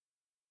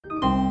Hi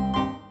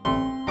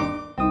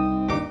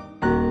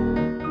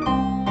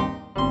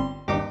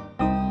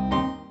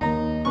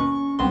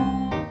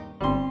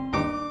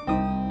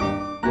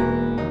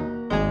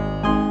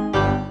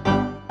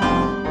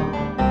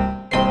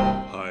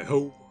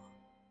ho,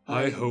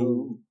 hi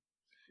ho,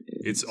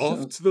 it's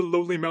off to the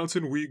lonely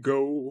mountain we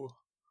go.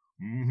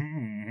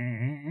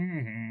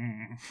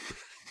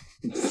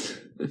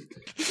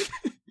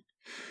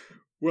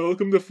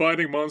 Welcome to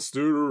Finding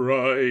Monster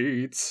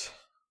Rights.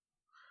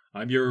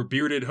 I'm your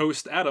bearded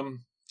host,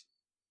 Adam.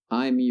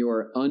 I'm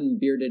your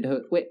unbearded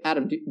host. Wait,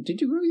 Adam,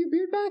 did you grow your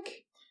beard back?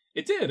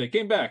 It did. It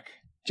came back.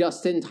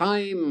 Just in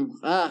time.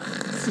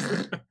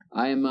 Ugh.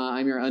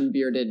 I'm your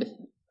unbearded,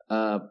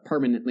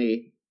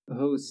 permanently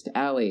host,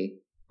 Allie.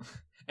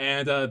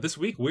 And this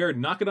week we're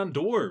knocking on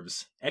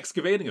dwarves,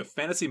 excavating a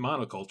fantasy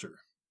monoculture.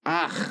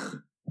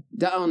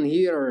 Down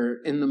here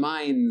in the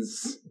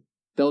mines,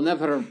 they'll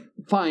never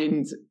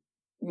find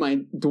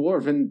my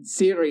dwarven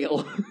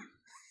cereal.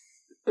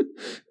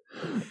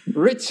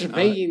 Rich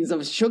veins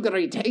of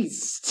sugary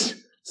taste,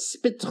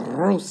 spit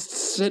roast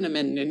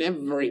cinnamon in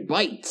every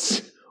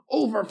bite,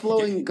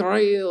 overflowing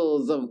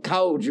grails of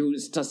cow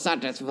juice to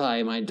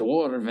satisfy my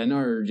dwarven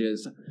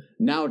urges.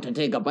 Now to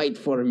take a bite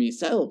for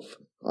myself.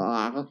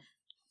 That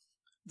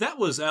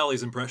was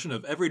Allie's impression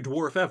of every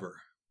dwarf ever.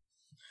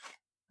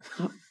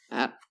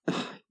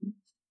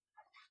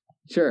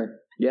 Sure.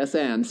 Yes,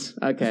 and.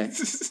 Okay.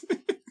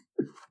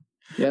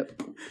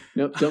 Yep.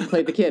 Nope, don't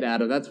play the kid,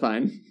 Adam. That's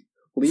fine.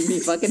 Leave me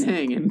fucking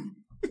hanging.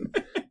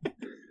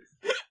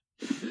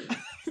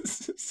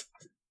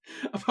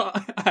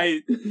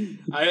 I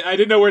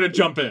didn't know where to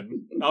jump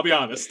in. I'll be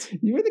honest.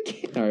 You were the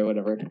kid. All right,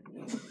 whatever.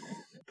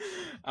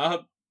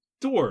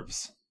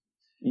 Dwarves.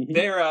 Mm-hmm.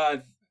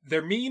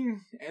 They're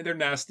mean and they're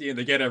nasty and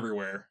they get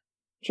everywhere.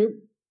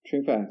 True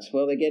facts.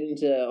 Well, they get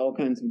into all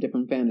kinds of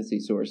different fantasy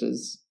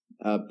sources.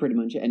 Pretty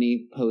much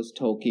any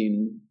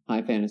post-Tolkien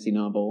high fantasy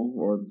novel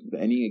or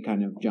any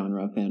kind of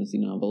genre of fantasy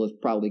novel is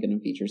probably going to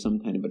feature some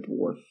kind of a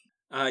dwarf.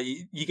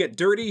 You get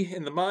dirty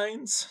in the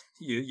mines.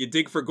 You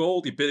dig for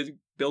gold. You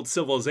build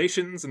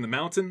civilizations in the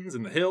mountains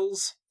and the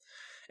hills,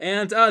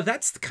 and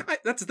that's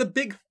the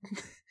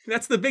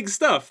big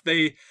stuff.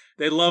 They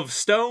love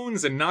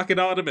stones and knocking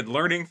on them and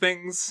learning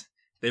things.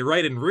 They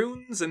write in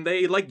runes and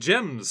they like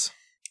gems.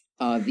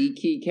 The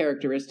key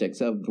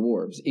characteristics of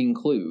dwarves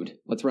include,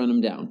 let's run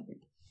them down.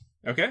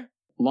 Okay.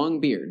 Long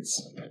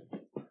beards.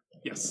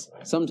 Yes.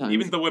 Sometimes.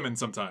 Even the women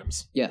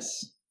sometimes.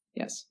 Yes.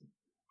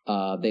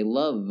 They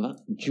love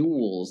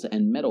jewels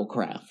and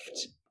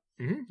metalcraft.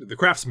 Mm-hmm. The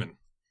craftsmen.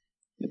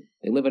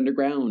 They live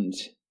underground.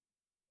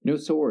 No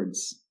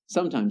swords.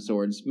 Sometimes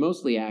swords.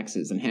 Mostly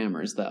axes and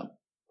hammers, though.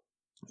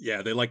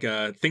 Yeah, they like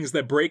things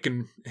that break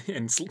and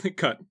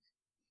cut.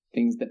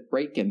 Things that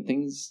break and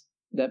things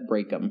that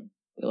break them.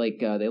 They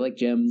like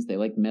gems. They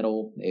like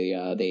metal. They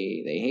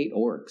hate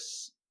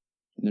orcs.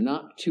 And they're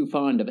not too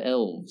fond of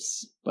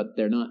elves, but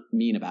they're not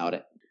mean about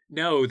it.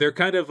 No, they're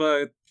kind of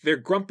they're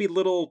grumpy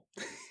little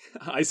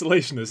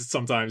isolationists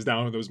sometimes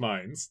down in those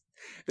mines.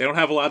 They don't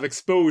have a lot of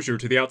exposure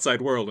to the outside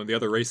world and the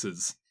other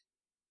races.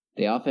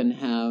 They often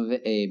have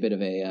a bit of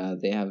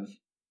they have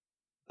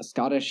a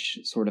Scottish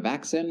sort of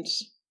accent,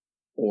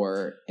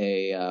 or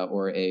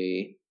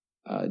a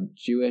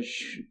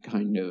Jewish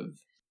kind of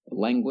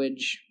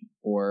language,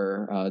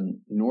 or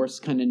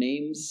Norse kind of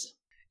names.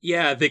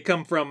 Yeah, they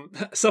come from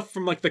stuff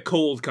from like the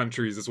cold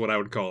countries is what I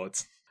would call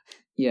it.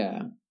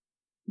 Yeah.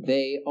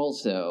 They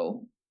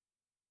also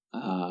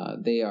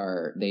they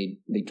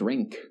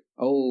drink.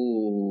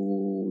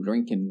 Oh,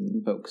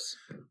 drinking folks.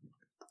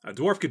 A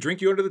dwarf could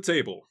drink you under the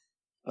table.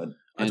 A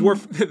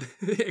dwarf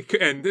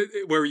and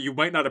where you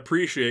might not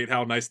appreciate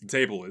how nice the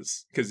table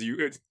is because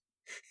you're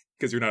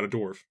not a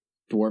dwarf.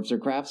 Dwarves are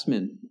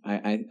craftsmen.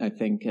 I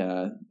think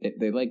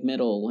they like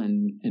metal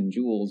and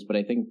jewels, but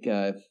I think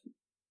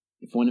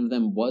if one of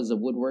them was a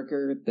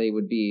woodworker, they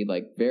would be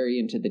like very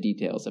into the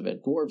details of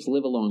it. Dwarves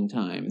live a long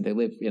time. They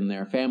live in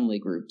their family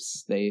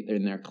groups. They're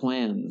in their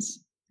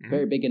clans. Mm-hmm.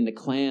 Very big into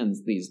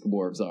clans, these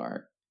dwarves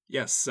are.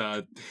 Yes.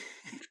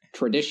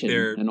 Tradition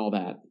and all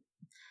that.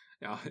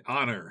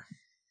 Honor.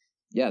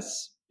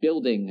 Yes.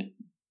 Building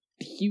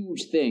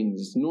huge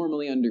things,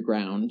 normally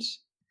underground.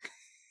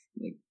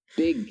 Like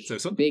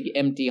big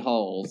empty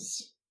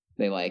halls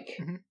they like.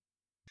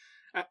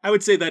 Mm-hmm. I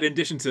would say that in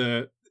addition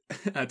to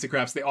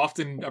crafts, they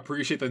often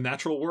appreciate the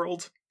natural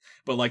world,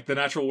 but like the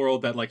natural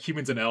world that like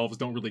humans and elves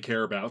don't really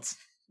care about.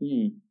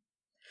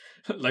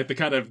 Like the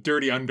kind of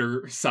dirty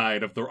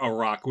underside of a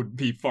rock would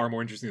be far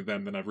more interesting to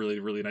them than a really,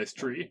 really nice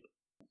tree.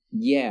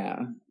 Yeah,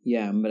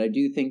 but I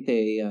do think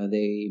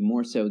they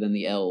more so than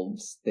the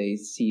elves, they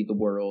see the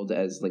world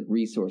as like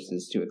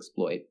resources to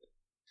exploit.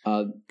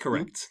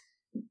 Correct.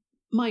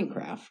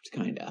 Minecraft,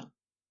 kinda.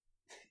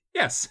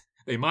 Yes,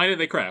 they mine and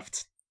they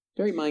craft.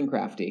 Very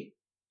Minecrafty,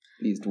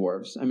 these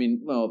dwarves. I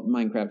mean, well,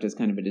 Minecraft is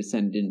kind of a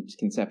descendant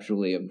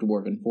conceptually of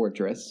Dwarven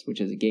Fortress, which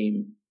is a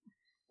game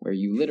where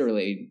you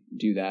literally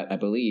do that, I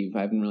believe.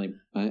 I don't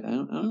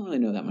really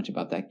know that much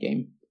about that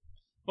game.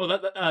 Well,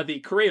 the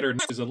creator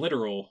is a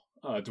literal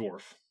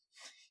dwarf.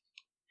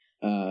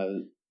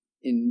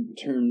 In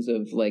terms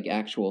of, like,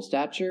 actual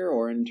stature,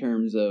 or in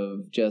terms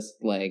of just,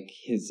 like,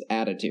 his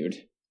attitude?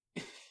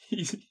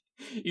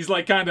 He's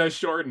like kind of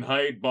short in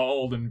height,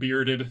 bald and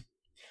bearded.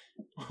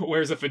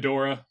 Wears a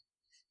fedora.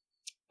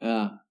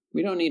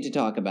 We don't need to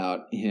talk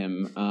about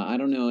him. I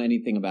don't know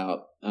anything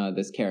about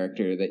this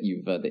character that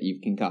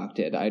you've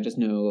concocted. I just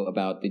know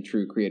about the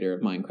true creator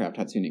of Minecraft,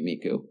 Hatsune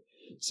Miku.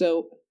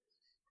 So,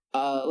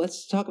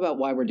 let's talk about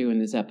why we're doing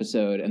this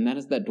episode, and that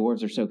is that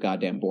dwarves are so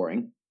goddamn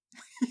boring.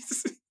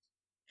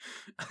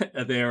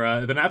 They're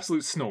an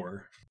absolute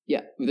snore.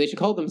 Yeah, they should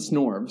call them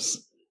snorves.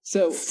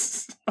 So,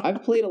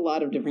 I've played a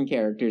lot of different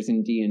characters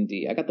in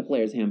D&D. I got the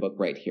player's handbook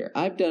right here.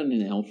 I've done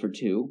an elf or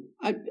two.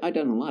 I've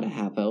done a lot of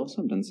half-elves.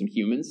 I've done some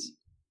humans.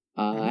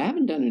 I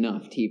haven't done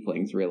enough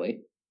tieflings, really.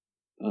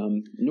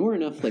 Nor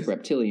enough, like,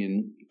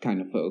 reptilian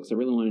kind of folks. I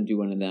really want to do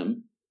one of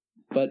them.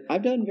 But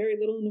I've done very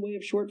little in the way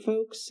of short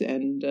folks,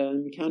 and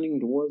I'm counting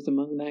dwarves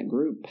among that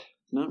group.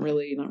 Not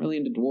really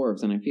into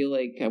dwarves, and I feel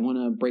like I want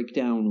to break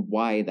down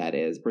why that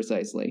is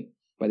precisely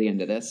by the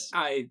end of this.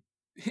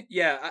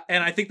 Yeah,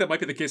 and I think that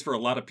might be the case for a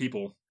lot of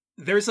people.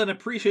 There's an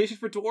appreciation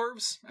for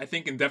dwarves, I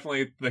think, in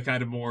definitely the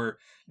kind of more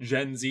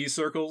Gen Z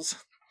circles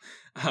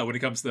when it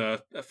comes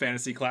to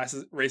fantasy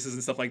classes, races,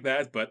 and stuff like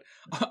that. But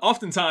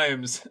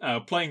oftentimes,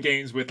 playing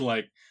games with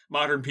like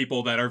modern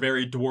people that are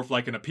very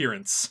dwarf-like in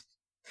appearance,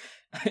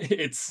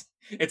 it's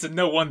a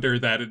no wonder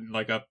that in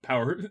like a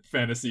power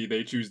fantasy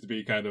they choose to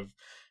be kind of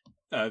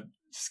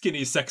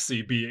skinny,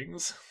 sexy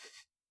beings.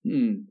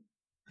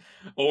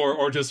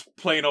 Or just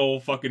plain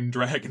old fucking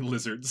dragon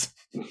lizards.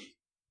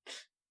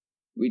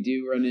 We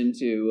do run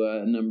into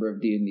a number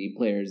of D&D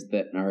players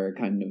that are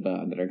kind of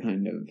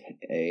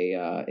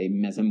a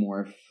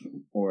mesomorph,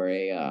 or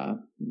a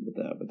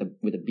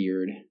with a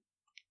beard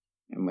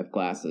and with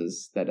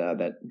glasses that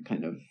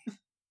kind of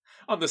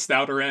on the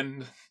stouter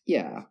end.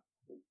 Yeah.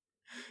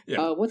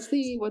 What's all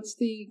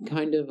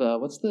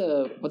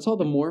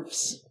the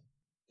morphs?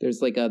 There's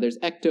there's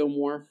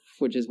ectomorph,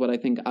 which is what I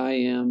think I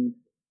am.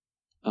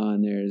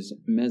 And there's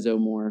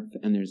mesomorph,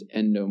 and there's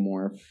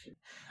endomorph.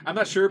 I'm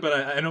not sure, but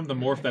I know the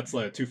morph that's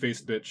like a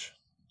two-faced bitch.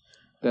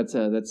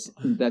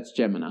 That's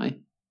Gemini.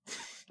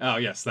 Oh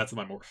yes, that's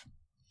my morph.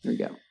 There we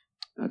go.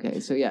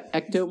 Okay, so yeah,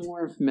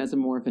 ectomorph,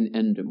 mesomorph, and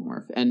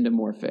endomorph.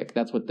 Endomorphic,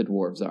 that's what the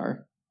dwarves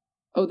are.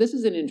 Oh, this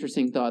is an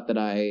interesting thought that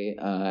I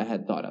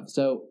had thought of.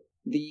 So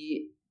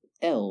the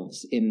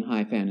elves in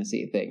high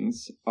fantasy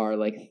things are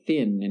like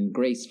thin and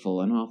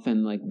graceful and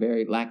often like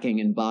very lacking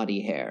in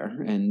body hair,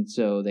 and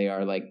so they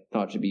are like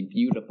thought to be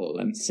beautiful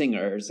and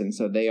singers, and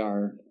so they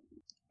are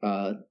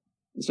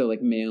so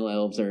like male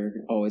elves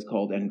are always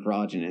called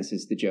androgynous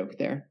is the joke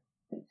there.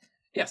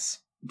 Yes.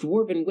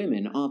 Dwarven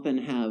women often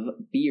have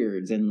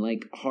beards and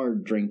like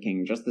hard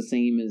drinking just the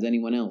same as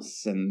anyone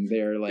else, and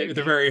they're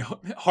very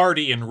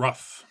hardy and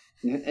rough,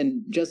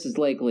 and just as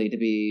likely to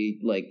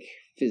be like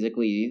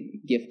physically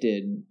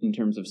gifted in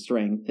terms of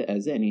strength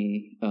as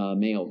any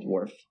male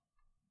dwarf.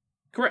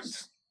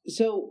 Correct.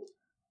 So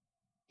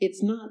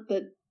it's not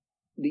that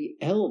the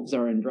elves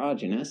are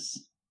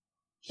androgynous.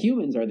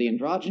 Humans are the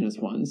androgynous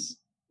ones.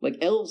 Like,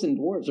 elves and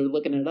dwarves are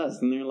looking at us,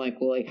 and they're like,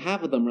 well, like,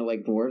 half of them are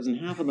like dwarves, and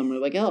half of them are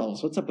like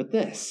elves. What's up with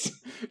this?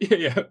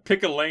 Yeah,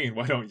 pick a lane,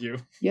 why don't you?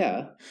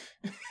 Yeah.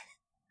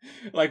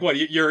 Like, what,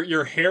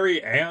 you're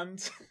hairy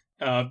and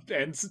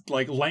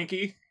like,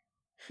 lanky?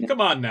 Yeah.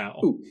 Come on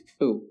now. Ooh.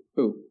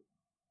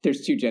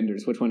 There's two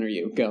genders. Which one are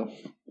you? Go.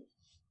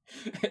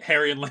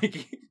 Hairy and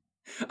lanky.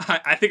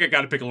 I think I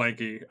gotta pick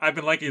lanky. I've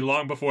been lanky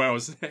long before I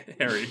was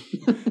hairy.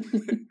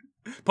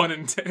 Pun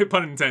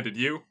intended.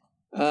 You?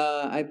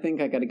 I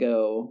think I gotta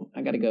go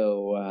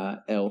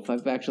elf.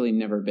 I've actually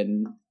never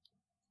been,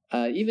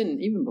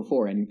 even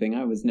before anything,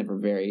 I was never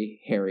very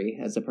hairy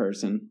as a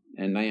person,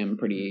 and I am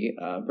pretty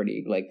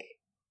like,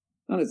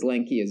 not as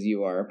lanky as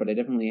you are, but I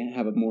definitely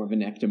have more of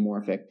an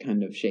ectomorphic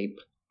kind of shape.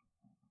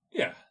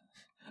 Yeah.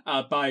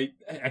 By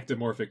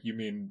ectomorphic, you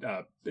mean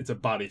it's a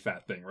body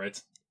fat thing,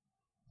 right?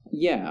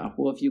 Yeah.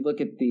 Well, if you look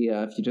at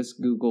if you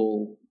just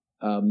Google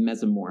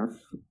mesomorph,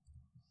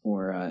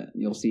 or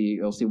you'll see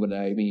what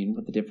I mean,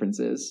 what the difference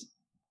is.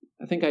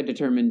 I think I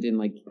determined in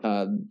like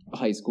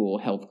high school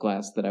health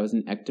class that I was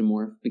an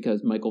ectomorph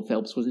because Michael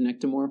Phelps was an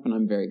ectomorph, and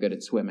I'm very good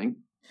at swimming.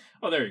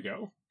 Oh, there you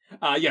go.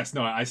 Yes,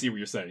 no, I see what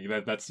you're saying.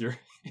 That's your.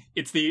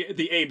 It's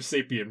the Abe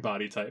Sapien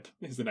body type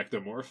is an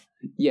ectomorph.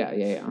 Yeah.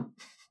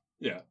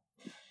 Yeah.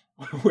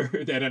 Where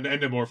an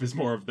endomorph is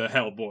more of the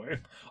Hellboy.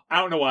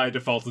 I don't know why I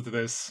defaulted to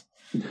this.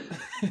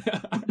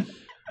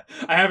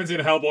 I haven't seen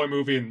a Hellboy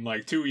movie in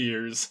like 2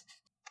 years.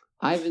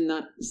 I've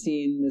not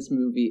seen this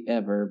movie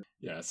ever.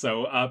 Yeah,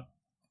 so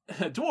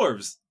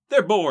dwarves,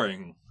 they're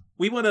boring.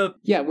 We want to.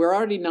 Yeah, we're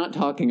already not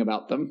talking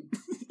about them.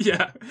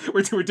 Yeah,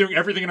 we're doing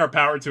everything in our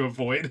power to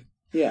avoid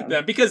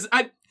them because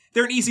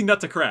they're an easy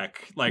nut to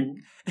crack. Like,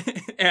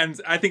 and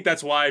I think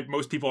that's why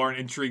most people aren't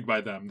intrigued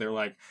by them. They're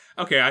like,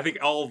 okay, I think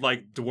all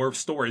like dwarf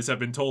stories have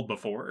been told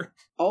before.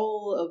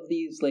 All of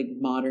these like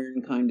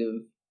modern kind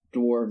of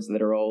dwarves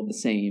that are all the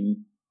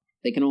same,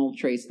 they can all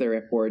trace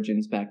their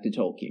origins back to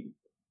Tolkien.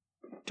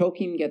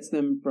 Tolkien gets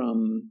them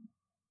from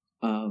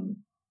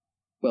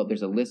well,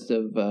 there's a list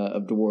of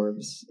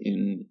dwarves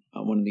in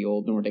one of the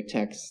old Nordic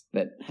texts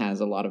that has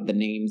a lot of the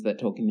names that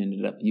Tolkien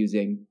ended up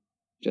using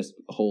just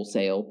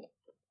wholesale.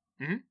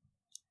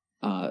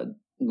 Mm-hmm.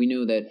 We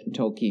know that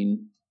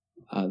Tolkien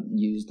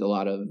used a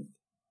lot of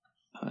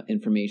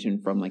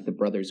information from like the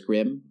Brothers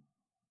Grimm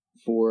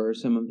for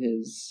some of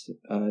his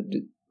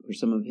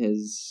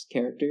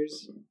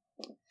characters.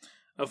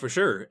 Oh, for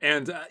sure.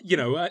 And,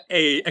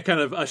 a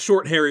kind of a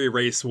short, hairy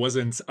race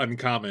wasn't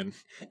uncommon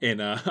in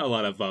a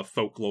lot of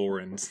folklore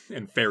and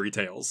fairy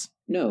tales.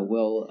 No,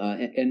 well,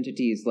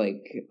 entities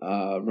like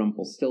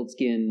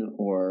Rumpelstiltskin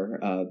or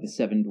the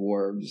Seven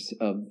Dwarves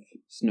of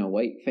Snow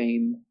White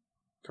fame.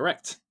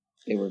 Correct.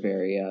 They were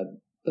very,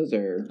 those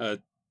are...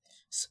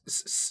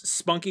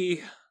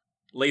 spunky,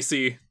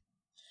 lacy,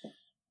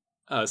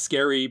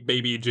 scary,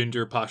 baby,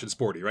 ginger, posh, and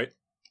sporty, right?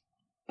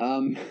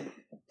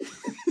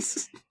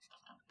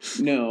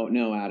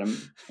 No, Adam.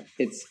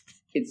 It's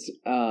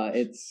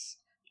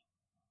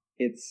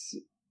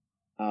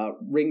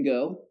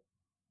Ringo,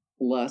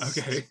 Lust,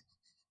 okay.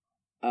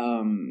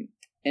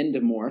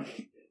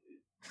 Endomorph,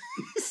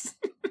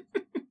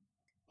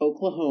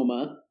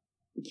 Oklahoma,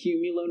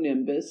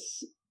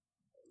 Cumulonimbus,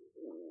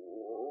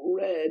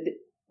 Red,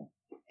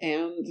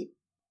 and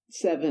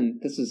Seven.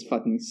 This is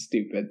fucking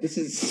stupid. That's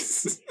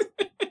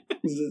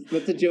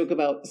a joke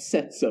about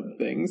sets of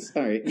things.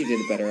 All right, you did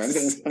it better. I'm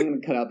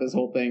gonna cut out this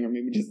whole thing, or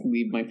maybe just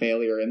leave my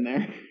failure in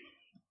there.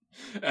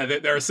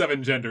 There are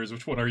 7 genders.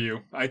 Which one are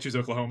you? I choose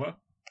Oklahoma.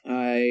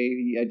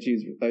 I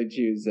choose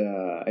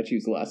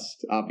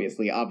Lust.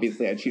 Obviously,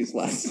 I choose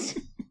Lust.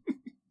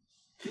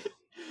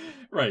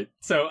 Right.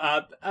 So,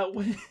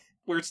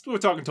 we're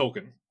talking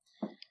Tolkien.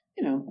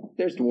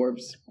 There's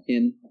dwarves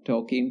in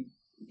Tolkien.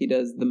 He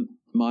does the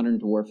modern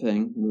dwarf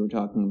thing we were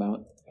talking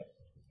about,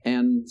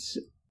 and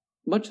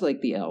much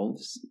like the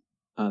elves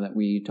that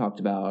we talked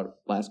about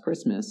last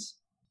Christmas,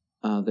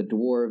 the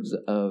dwarves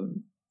of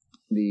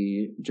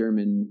the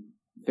German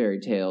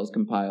fairy tales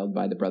compiled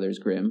by the Brothers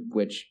Grimm,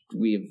 which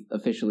we've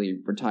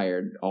officially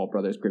retired all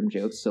Brothers Grimm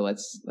jokes. So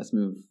let's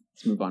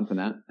move on from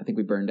that. I think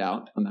we burned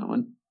out on that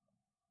one.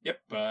 Yep,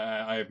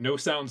 I have no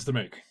sounds to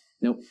make.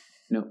 Nope,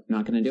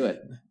 not going to do it.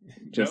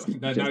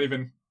 Not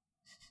even.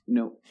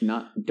 No,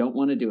 don't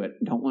want to do it.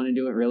 Don't want to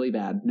do it really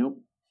bad.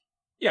 Nope.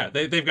 Yeah,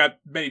 they've got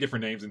many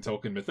different names in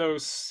Tolkien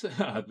mythos.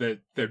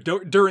 They're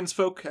Durin's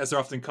folk, as they're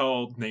often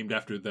called, named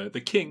after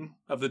the king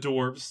of the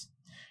dwarves.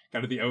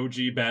 Kind of the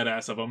OG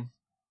badass of them.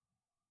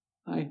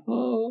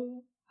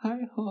 Hi-ho,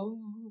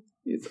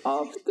 it's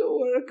off to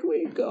work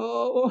we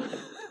go.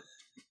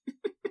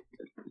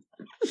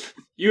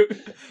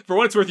 For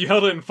what it's worth, you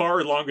held it in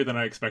far longer than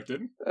I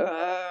expected.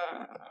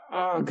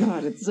 Oh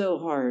god, it's so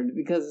hard,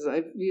 because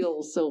I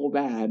feel so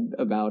bad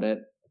about it.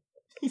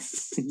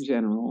 In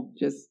general,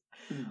 just...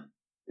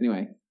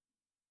 Anyway.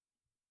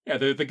 Yeah,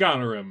 the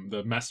Gonorrhea,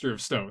 the Master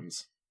of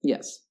Stones.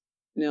 Yes.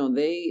 Now,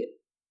 they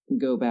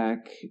go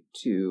back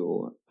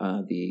to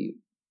the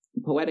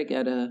Poetic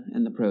Edda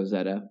and the Prose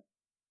Edda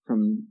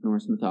from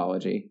Norse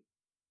mythology.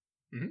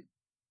 Mm-hmm.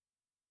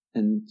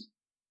 And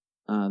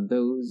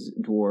those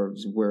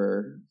dwarves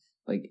were,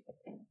 like...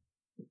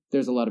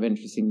 There's a lot of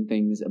interesting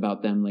things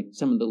about them, like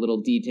some of the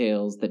little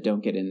details that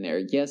don't get in there.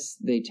 Yes,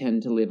 they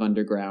tend to live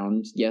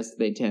underground. Yes,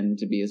 they tend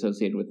to be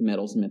associated with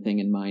metalsmithing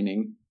and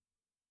mining.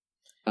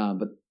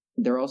 But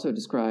they're also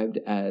described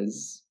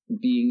as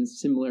being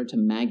similar to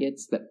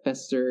maggots that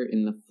fester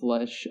in the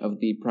flesh of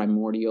the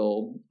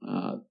primordial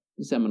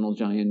seminal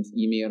giant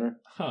Ymir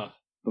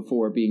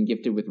before being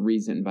gifted with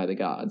reason by the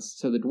gods.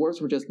 So the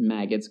dwarves were just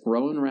maggots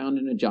growing around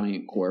in a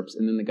giant corpse,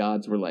 and then the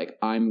gods were like,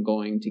 I'm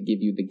going to give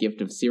you the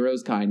gift of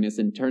Ciro's kindness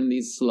and turn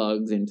these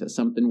slugs into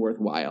something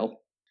worthwhile.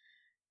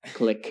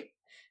 Click.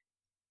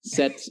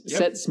 Set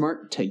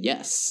smart to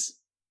yes.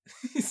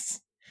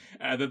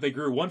 That they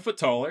grew 1 foot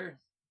taller.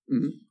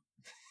 Mm-hmm.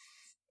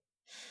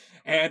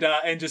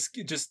 And just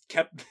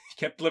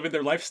kept living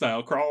their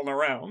lifestyle, crawling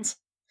around,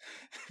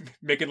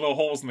 making little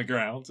holes in the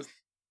ground.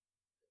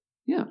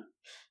 Yeah.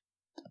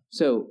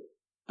 So,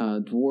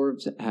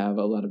 dwarves have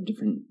a lot of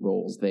different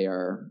roles. They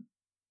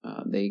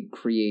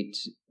create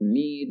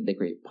mead, they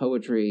create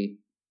poetry,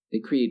 they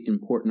create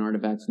important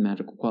artifacts and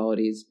magical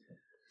qualities.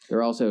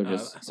 They're also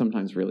just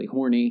sometimes really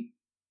horny.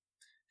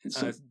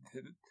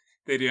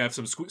 They do have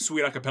some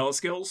sweet a cappella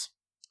skills.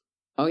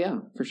 Oh yeah,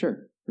 for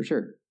sure.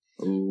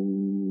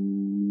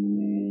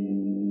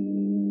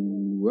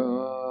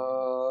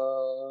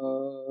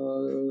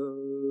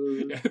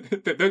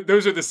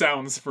 Those are the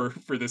sounds for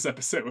this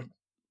episode.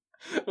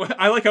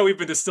 I like how we've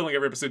been distilling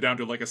every episode down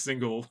to like a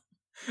single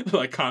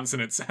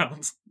consonant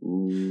sound.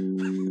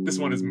 This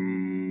one is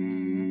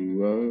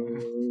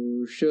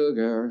oh,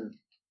 sugar.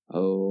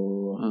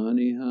 Oh,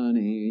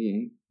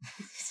 honey.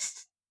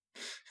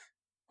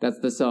 That's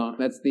the song.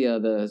 That's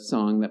the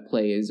song that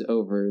plays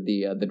over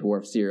the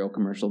dwarf cereal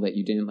commercial that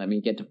you didn't let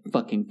me get to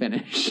fucking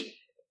finish.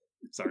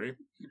 Sorry,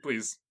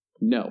 please.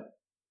 No.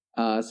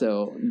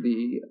 So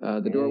the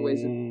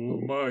doorways. Oh,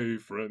 my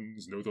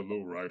friends know the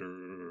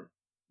lowrider.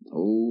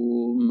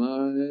 Oh,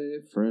 my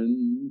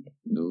friend,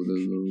 know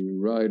the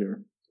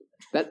Rider.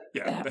 That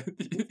Yeah.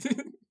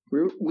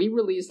 we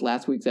released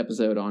last week's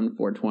episode on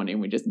 420,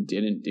 and we just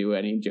didn't do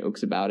any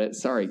jokes about it.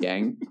 Sorry,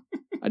 gang.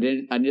 I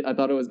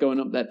thought it was going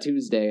up that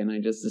Tuesday, and I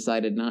just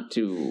decided not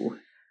to.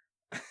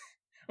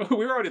 We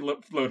were already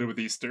loaded with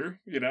Easter,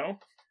 you know?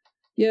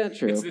 Yeah,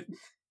 true.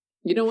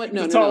 You know what?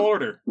 No, it's a tall no.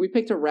 order. We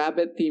picked a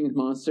rabbit-themed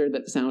monster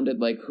that sounded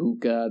like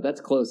hookah.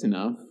 That's close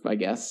enough, I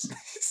guess.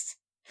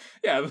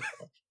 Yeah.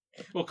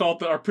 We'll call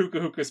it our Puka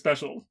Hookah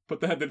special. Put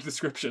that in the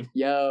description.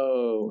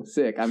 Yo,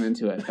 sick. I'm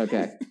into it.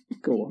 Okay,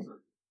 cool.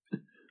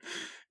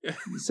 Yeah.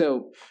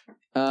 So,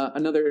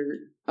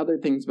 other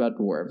things about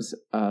dwarves.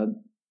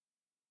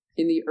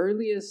 In the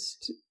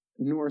earliest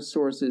Norse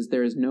sources,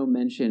 there is no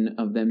mention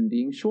of them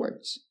being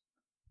short.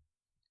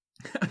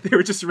 They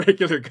were just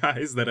regular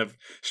guys that have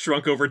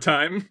shrunk over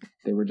time.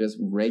 They were just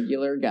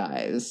regular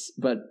guys.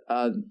 But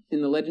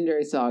in the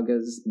legendary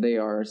sagas, they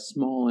are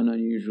small and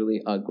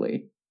unusually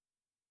ugly.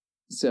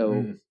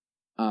 So,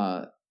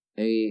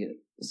 a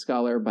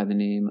scholar by the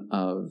name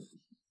of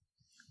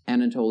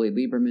Anatoly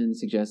Lieberman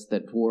suggests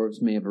that dwarves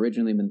may have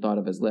originally been thought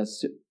of as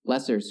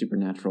lesser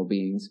supernatural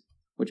beings,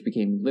 which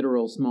became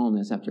literal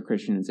smallness after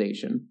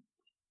Christianization.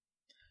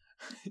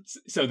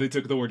 So they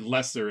took the word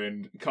lesser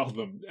and called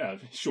them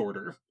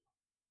shorter.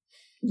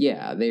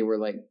 Yeah, they were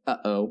like,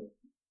 uh-oh,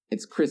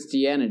 it's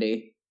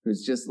Christianity. It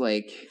was just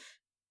like...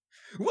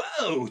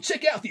 Whoa,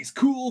 check out these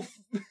cool,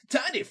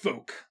 tiny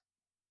folk.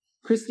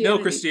 Christianity.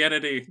 No,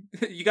 Christianity.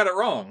 You got it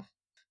wrong.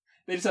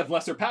 They just have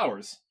lesser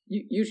powers.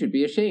 You should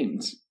be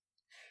ashamed.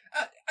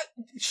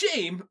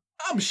 Shame?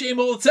 I'm ashamed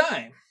all the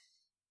time.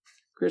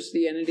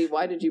 Christianity,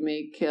 why did you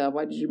make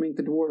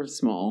the dwarves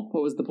small?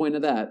 What was the point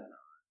of that?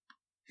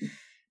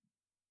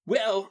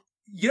 Well,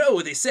 you know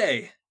what they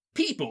say.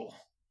 People,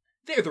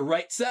 they're the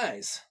right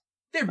size.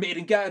 They're made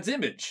in God's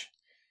image.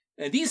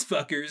 And these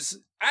fuckers,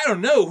 I don't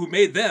know who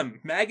made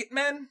them. Maggot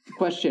men?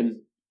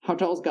 Question. How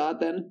tall's God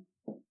then?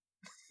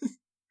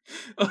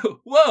 Oh,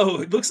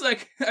 whoa, it looks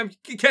like I'm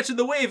catching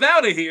the wave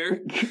out of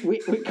here.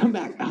 Wait, come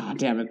back. Ah,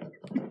 damn it.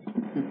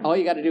 All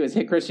you gotta do is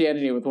hit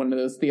Christianity with one of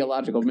those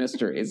theological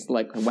mysteries.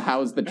 Like,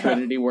 how's the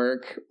Trinity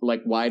work?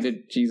 Like, why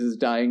did Jesus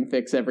dying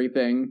fix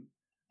everything?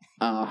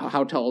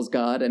 How tall's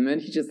God? And then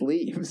he just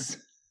leaves.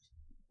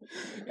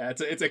 Yeah,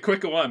 it's a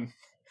quick one.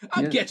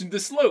 I'm catching the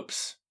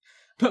slopes.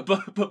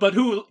 But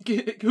who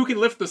can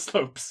lift the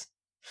slopes?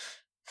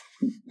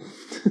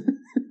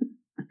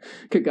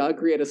 Could God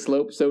create a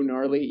slope so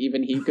gnarly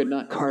even he could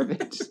not carve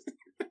it?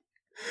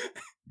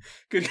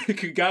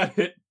 Could God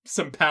hit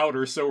some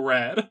powder so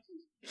rad?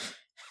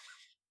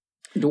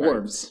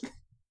 Dwarves.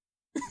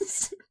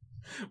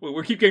 Well,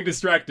 we keep getting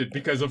distracted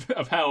because of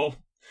how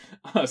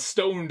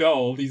stoned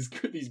all these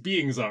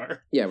beings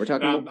are. Yeah, we're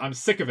talking. I'm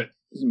sick of it.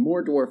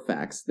 More dwarf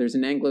facts. There's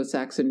an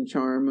Anglo-Saxon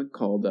charm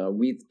called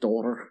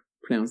Weithdor,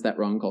 pronounced that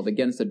wrong, called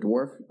Against a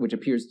Dwarf, which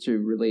appears to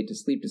relate to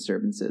sleep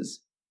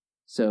disturbances.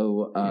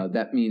 So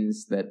that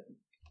means that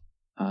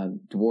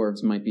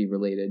dwarves might be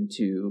related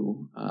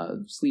to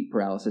sleep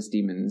paralysis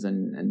demons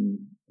and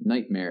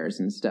nightmares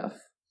and stuff.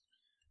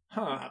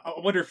 Huh. I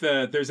wonder if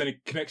there's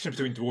any connection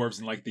between dwarves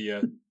and like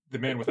the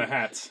man with a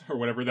hat or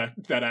whatever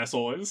that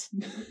asshole is.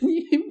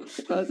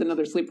 Well, that's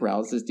another sleep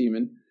paralysis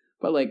demon.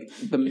 But like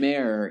the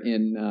mare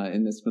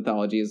in this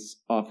mythology is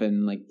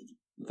often like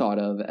thought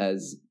of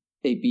as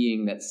a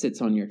being that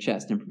sits on your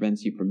chest and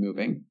prevents you from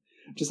moving.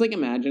 Just like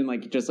imagine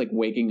like just like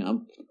waking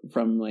up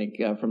from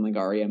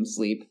REM's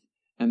sleep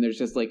and there's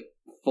just like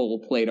full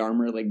plate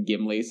armor like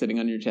Gimli sitting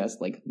on your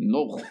chest like,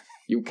 no,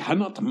 you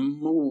cannot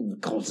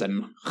move,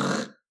 cousin.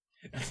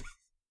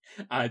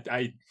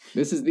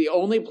 This is the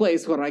only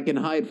place where I can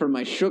hide from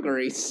my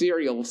sugary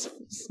cereal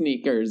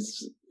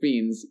sneakers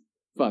fiends.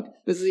 Fuck.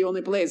 This is the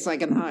only place I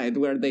can hide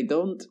where they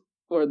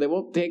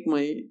won't take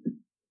my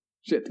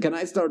shit. Can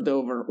I start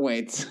over?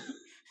 Wait.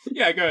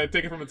 Yeah, go ahead.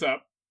 Take it from the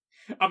top.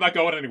 I'm not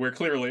going anywhere,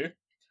 clearly.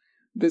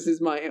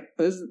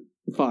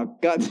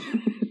 Fuck. God.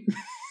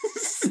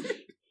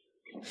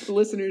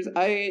 Listeners,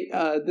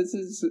 this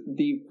is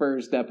the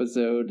first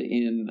episode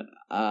in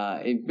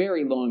a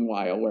very long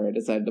while where I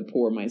decided to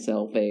pour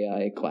myself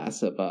a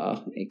glass of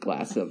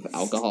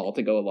alcohol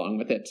to go along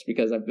with it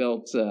because I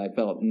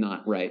felt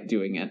not right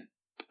doing it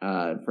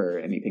for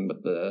anything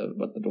but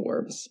the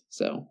dwarves.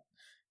 So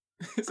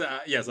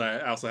yes,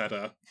 I also had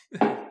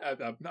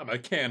I'm a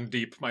can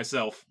deep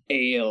myself.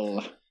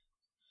 Ale,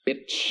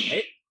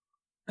 bitch.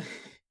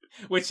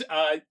 Which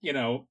I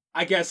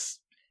guess.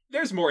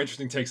 There's more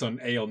interesting takes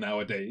on ale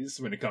nowadays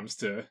when it comes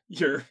to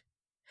your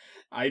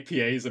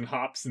IPAs and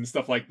hops and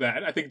stuff like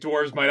that. I think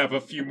dwarves might have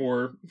a few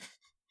more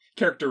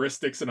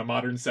characteristics in a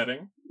modern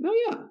setting. Oh,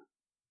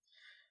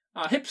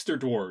 yeah. Hipster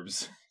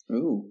dwarves.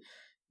 Ooh.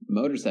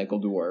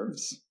 Motorcycle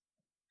dwarves.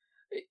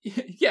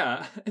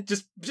 Yeah.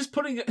 Just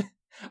putting...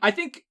 I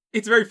think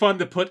it's very fun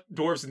to put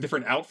dwarves in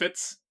different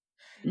outfits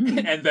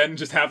and then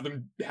just have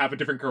them have a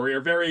different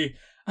career. Very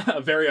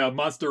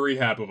Monster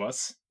Rehab of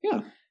us.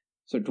 Yeah.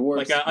 So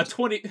dwarves, like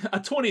a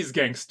 20s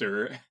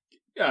gangster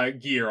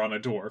gear on a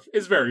dwarf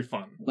is very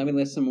fun. Let me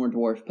list some more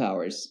dwarf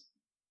powers.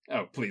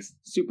 Oh, please.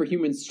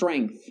 Superhuman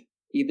strength,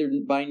 either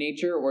by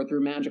nature or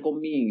through magical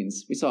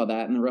means. We saw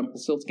that in the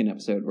Rumpelstiltskin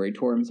episode where he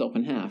tore himself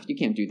in half. You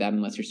can't do that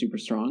unless you're super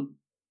strong.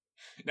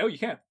 No, you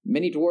can't.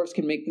 Many dwarves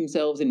can make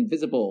themselves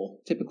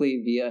invisible,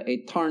 typically via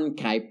a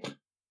Tarnkaip,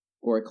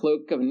 or a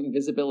cloak of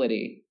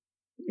invisibility,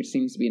 which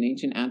seems to be an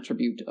ancient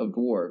attribute of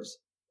dwarves.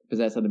 They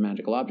possess other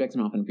magical objects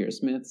and often appear as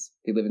smiths.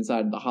 They live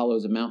inside the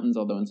hollows of mountains,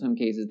 although in some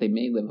cases they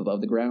may live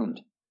above the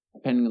ground.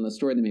 Depending on the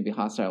story, they may be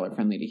hostile or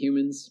friendly to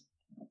humans.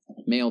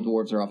 Male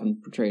dwarves are often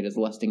portrayed as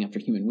lusting after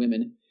human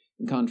women.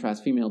 In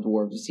contrast, female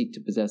dwarves seek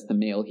to possess the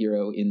male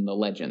hero in the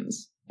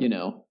legends. You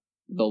know,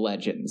 the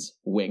legends.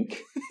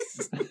 Wink.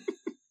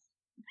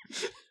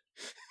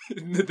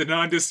 The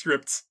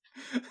nondescript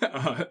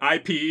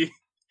IP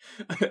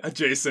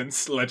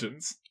adjacent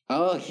legends.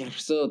 Oh, you're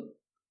so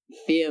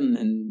thin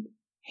and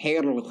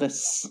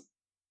hairless.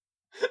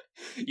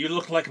 You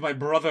look like my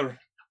brother,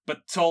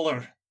 but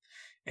taller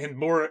and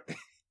more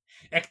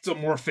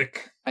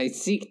ectomorphic. I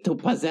seek to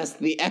possess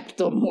the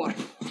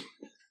ectomorph.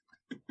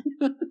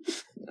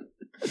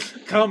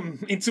 Come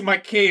into my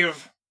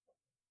cave.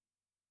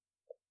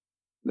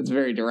 That's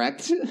very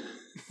direct.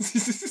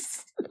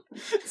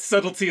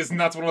 Subtlety is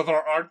not one of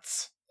our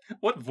arts.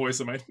 What voice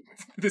am I?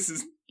 This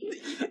is...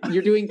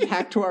 You're doing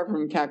Cactuar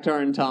from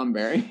Cactuar and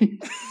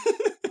Tomberry.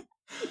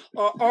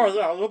 Oh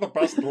yeah, you're the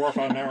best dwarf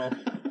I know.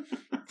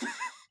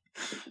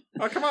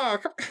 Oh, come on.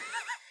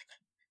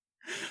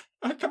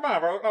 Come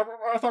on,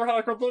 I thought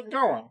I could get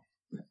going.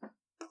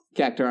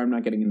 Cactuar, I'm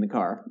not getting in the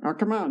car. Oh,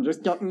 come on,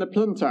 just get in the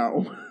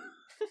Pinto.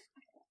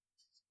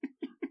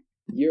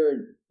 Your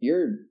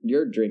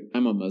drink.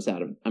 I'm almost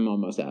out of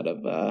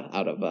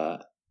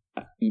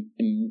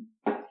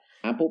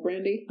apple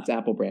brandy. It's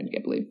apple brandy,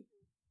 I believe.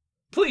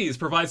 Please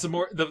provide some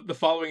more the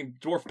following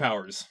dwarf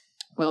powers.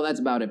 Well, that's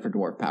about it for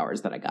dwarf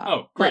powers that I got.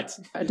 Oh, great!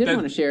 But I did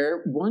want to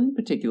share one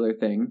particular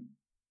thing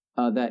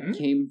that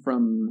came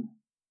from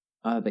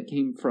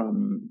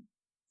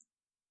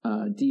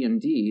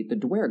D&D, the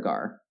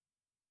Dwergar.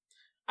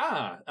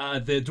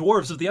 The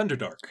dwarves of the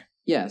Underdark.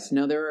 Yes.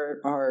 Now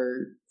there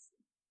are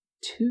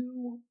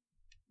two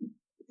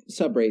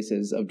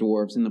sub-races of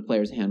dwarves in the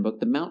player's handbook,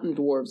 the mountain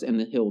dwarves and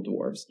the hill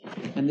dwarves.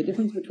 And the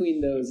difference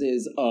between those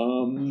is,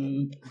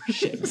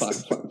 shit,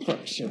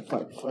 shit.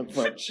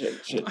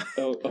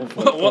 Oh,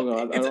 fuck, hold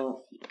on.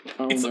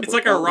 It's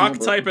like a rock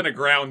type and a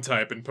ground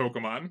type in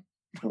Pokemon.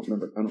 I don't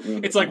remember.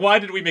 It's like, why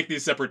did we make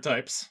these separate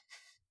types?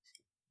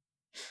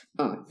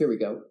 Here we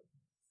go.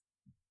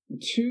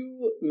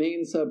 Two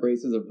main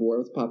sub-races of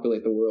dwarves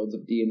populate the worlds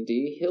of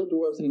D&D, hill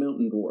dwarves and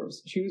mountain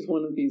dwarves. Choose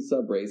one of these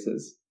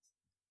sub-races.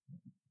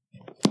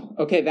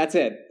 Okay, that's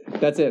it.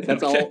 That's okay.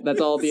 That's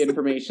all the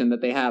information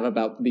that they have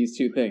about these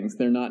two things.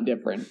 They're not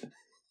different.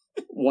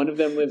 One of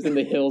them lives in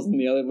the hills and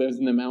the other lives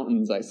in the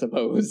mountains, I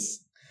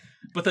suppose.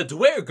 But the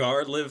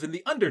Dwergar live in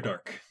the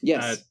Underdark.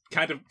 Yes.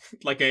 Kind of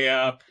like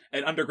an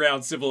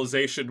underground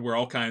civilization where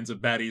all kinds of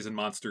baddies and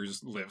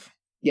monsters live.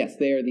 Yes,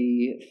 they are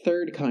the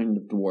third kind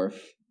of dwarf.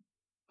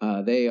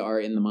 They are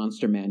in the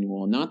Monster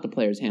Manual, not the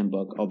Player's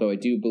Handbook, although I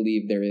do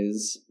believe there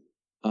is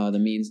the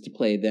means to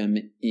play them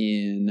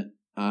in...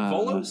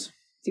 Volos?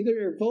 It's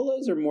either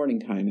Volos or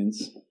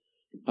Mordenkainen's.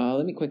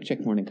 Let me quick check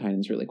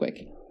Mordenkainen's really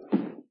quick.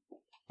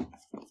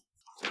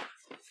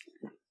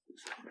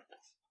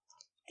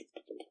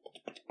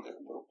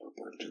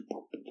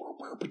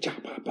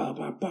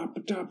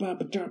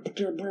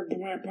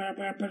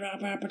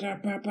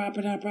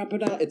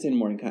 It's in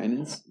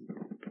Mordenkainen's.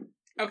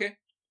 Okay.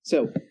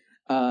 So,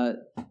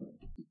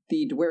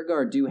 the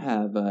Dwergar do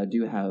have,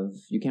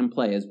 you can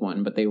play as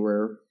one, but they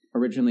were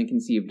originally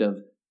conceived of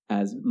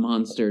as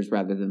monsters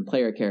rather than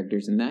player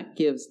characters, and that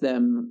gives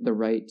them the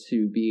right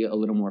to be a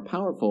little more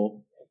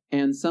powerful.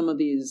 And some of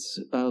these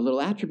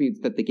little attributes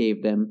that they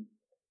gave them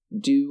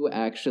do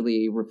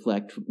actually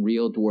reflect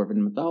real dwarven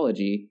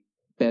mythology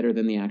better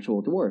than the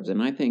actual dwarves. And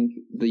I think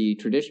the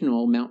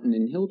traditional mountain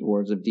and hill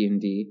dwarves of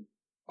D&D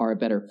are a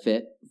better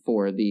fit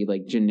for the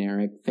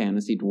generic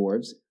fantasy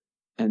dwarves,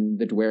 and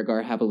the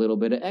Dwergar have a little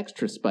bit of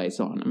extra spice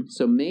on them.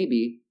 So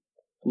maybe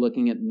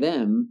looking at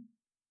them,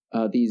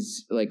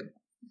 these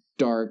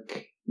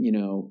dark,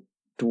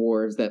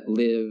 dwarves that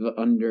live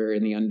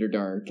in the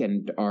Underdark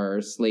and are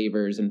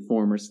slavers and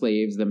former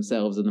slaves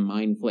themselves and the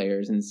mind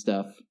flayers and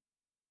stuff.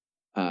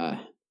 We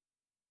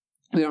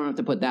don't have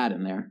to put that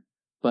in there,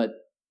 but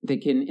they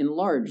can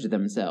enlarge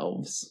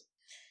themselves.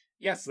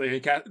 Yes, they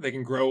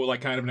can grow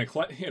kind of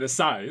in a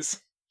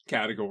size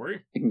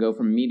category. It can go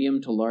from medium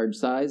to large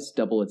size,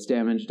 double its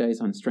damage dice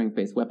on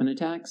strength-based weapon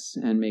attacks,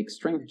 and make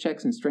strength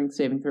checks and strength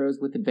saving throws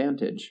with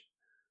advantage.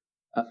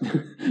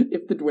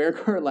 If the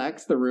Dwergar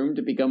lacks the room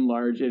to become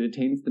large, it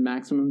attains the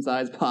maximum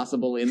size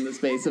possible in the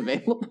space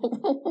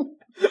available.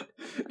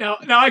 Now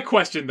I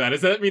question that. Does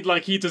that mean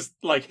he just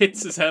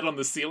hits his head on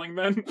the ceiling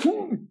then?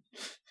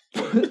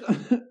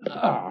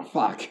 Oh,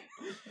 fuck.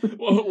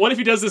 Well, what if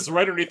he does this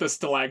right underneath a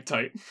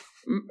stalactite?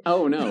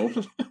 Oh, no.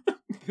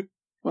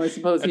 Well, I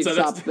suppose he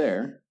stops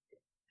there.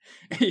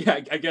 Yeah,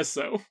 I guess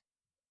so.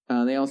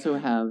 They also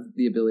have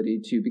the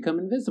ability to become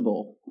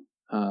invisible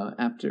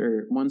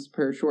after once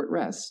per short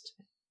rest.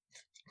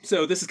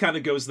 So this kind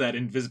of goes to that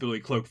invisibility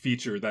cloak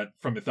feature that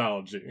from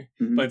mythology,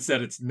 but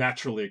instead it's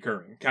naturally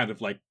occurring, kind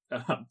of like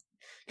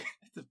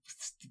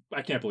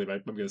I can't believe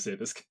I'm going to say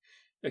this,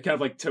 kind of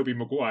like Tobey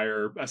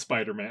Maguire,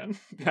 Spider-Man,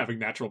 having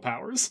natural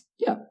powers.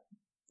 Yeah,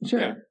 sure.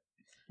 Yeah.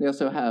 They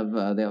also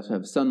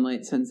have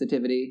sunlight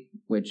sensitivity,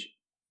 which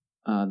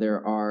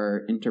there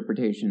are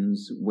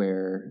interpretations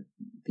where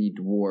the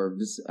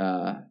dwarves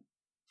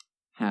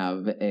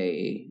have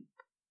a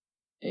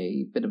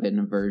bit of an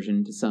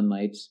aversion to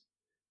sunlight,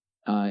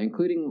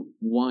 including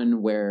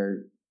one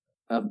where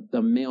a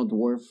male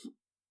dwarf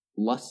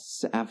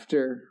lusts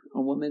after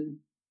a woman,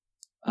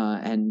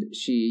 and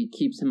she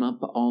keeps him up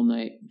all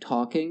night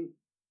talking,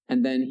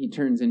 and then he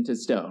turns into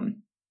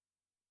stone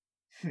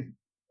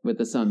with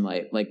the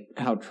sunlight, like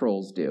how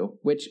trolls do.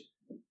 Which,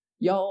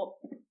 y'all,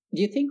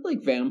 do you think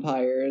like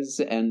vampires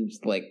and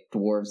like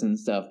dwarves and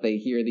stuff, they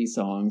hear these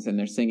songs and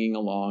they're singing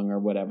along or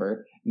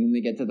whatever, and then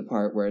they get to the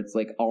part where it's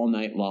like all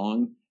night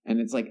long, and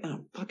it's like,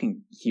 oh,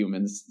 fucking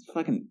humans,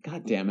 fucking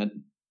goddamn it,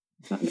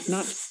 it's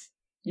not.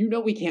 You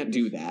know we can't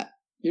do that.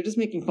 You're just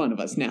making fun of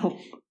us now.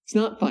 It's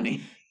not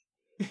funny.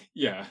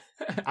 Yeah,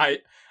 I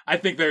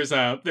think there's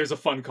a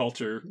fun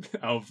culture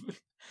of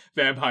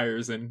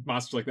vampires and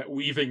monsters like that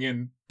weaving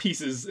in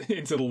pieces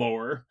into the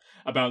lore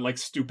about like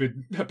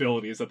stupid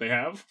abilities that they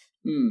have.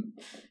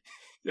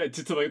 Yeah,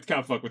 to like kind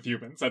of fuck with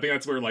humans. I think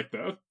that's where like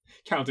the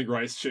counting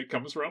rice shit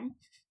comes from.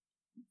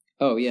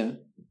 Oh yeah,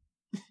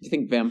 you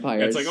think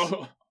vampires? Yeah, it's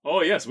like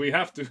oh yes, we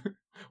have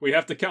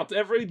to count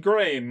every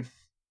grain.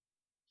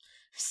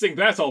 Sing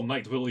that all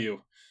night, will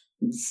you?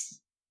 The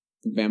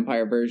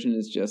vampire version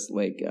is just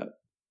like,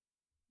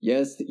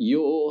 yes,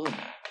 you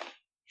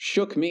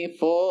shook me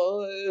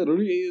for a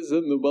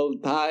reasonable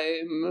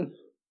time.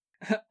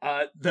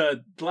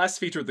 The last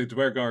feature of the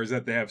Dwergar is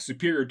that they have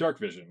superior dark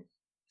vision.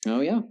 Oh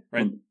yeah,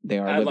 right. Well, they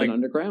are living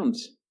underground.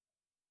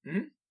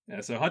 Mm-hmm.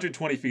 Yeah, so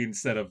 120 feet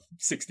instead of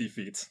 60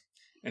 feet,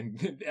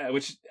 and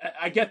which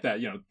I get that,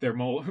 you know, they're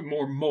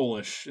more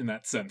mole-ish in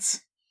that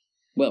sense.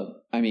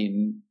 Well, I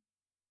mean,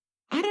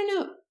 I don't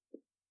know.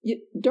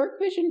 Dark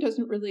vision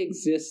doesn't really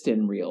exist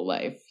in real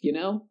life, you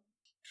know?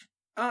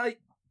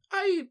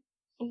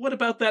 What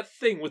about that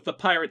thing with the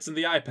pirates and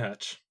the eye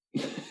patch?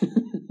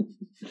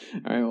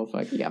 Alright, well,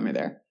 fuck, you got me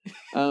there.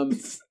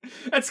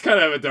 That's kind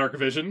of a dark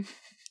vision.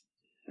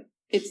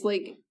 It's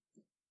like,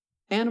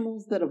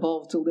 animals that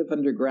evolve to live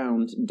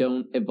underground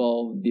don't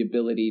evolve the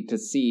ability to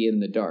see in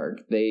the dark.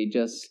 They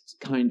just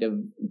kind of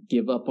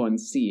give up on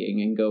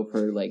seeing and go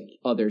for, like,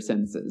 other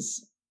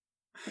senses.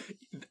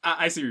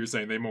 I see what you're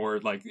saying. They more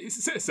like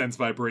sense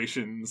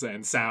vibrations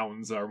and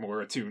sounds are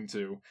more attuned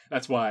to.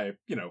 That's why,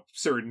 you know,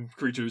 certain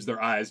creatures, their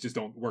eyes just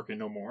don't work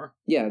no more.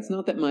 Yeah, it's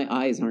not that my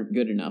eyes aren't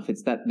good enough.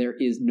 It's that there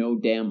is no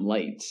damn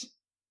light.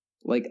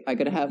 Like, I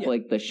gotta have,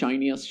 like, the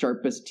shiniest,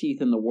 sharpest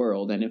teeth in the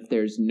world, and if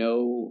there's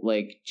no,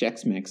 like,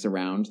 Chex Mix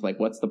around, like,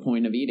 what's the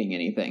point of eating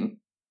anything?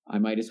 I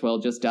might as well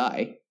just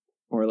die.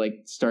 Or, like,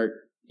 start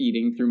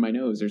eating through my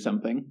nose or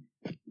something.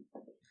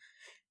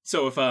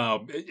 So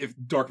if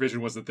dark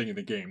vision was the thing in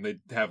the game,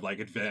 they'd have like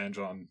advantage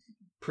on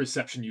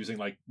perception using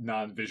like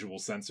non-visual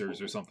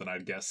sensors or something,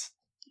 I'd guess.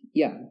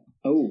 Yeah.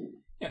 Oh.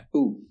 Yeah.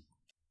 Ooh.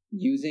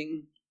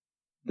 Using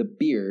the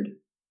beard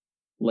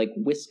like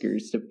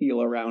whiskers to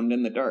feel around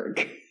in the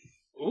dark.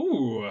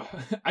 Ooh,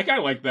 I kind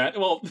of like that.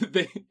 Well,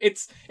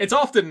 it's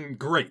often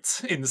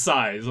great in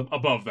size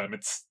above them.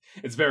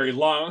 It's very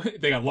long.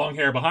 They got long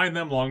hair behind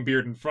them, long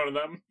beard in front of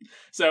them.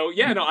 So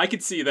yeah, no, I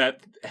could see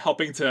that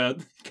helping to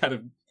kind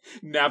of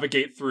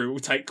navigate through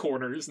tight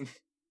corners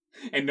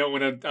and know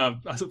when a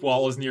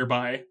wall is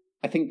nearby.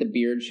 I think the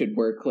beard should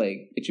work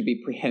like it should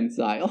be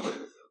prehensile.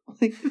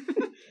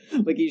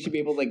 like you should be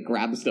able to like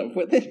grab stuff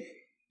with it.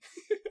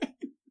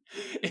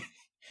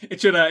 It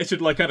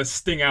should like kind of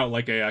sting out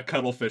like a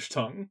cuttlefish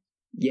tongue.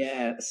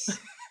 Yes.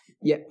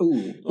 Yeah.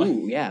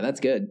 Ooh. Yeah, that's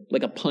good.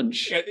 Like a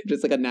punch. Yeah,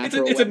 just like a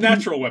natural. It's a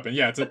natural weapon.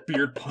 Yeah, it's a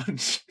beard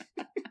punch.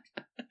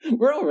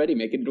 We're already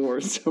making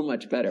dwarves so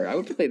much better. I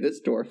would play this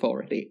dwarf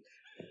already.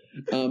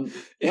 One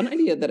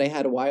idea that I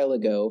had a while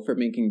ago for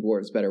making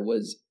dwarves better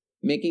was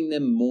making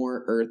them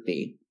more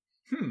earthy.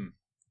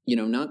 You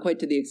know, not quite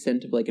to the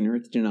extent of like an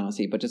earth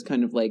genasi, but just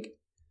kind of like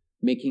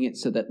making it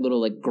so that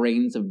little like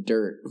grains of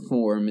dirt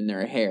form in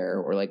their hair,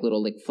 or like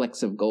little like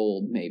flecks of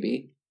gold,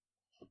 maybe.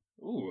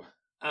 Ooh.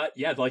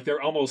 Yeah, like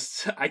they're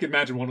almost, I can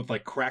imagine one with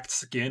like cracked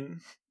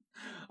skin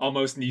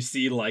almost, and you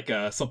see like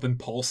something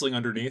pulsing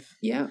underneath.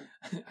 Yeah.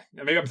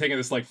 Maybe I'm taking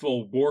this like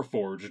full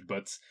Warforged,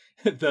 but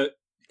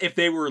if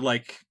they were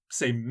like,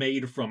 say,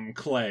 made from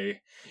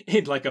clay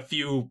in like a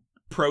few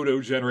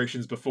proto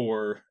generations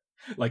before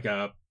like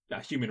a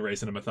human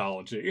race in a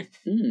mythology.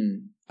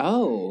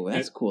 Oh,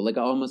 that's cool. Like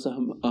almost a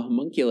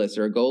homunculus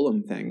or a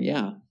golem thing.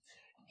 Yeah.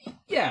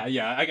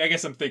 Yeah. I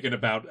guess I'm thinking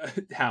about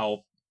how,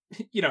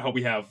 you know, how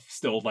we have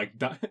still like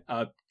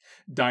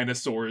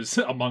dinosaurs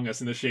among us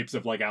in the shapes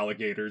of like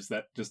alligators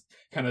that just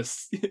kind of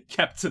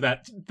kept to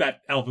that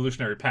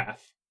evolutionary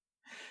path.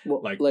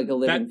 Well, like a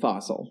living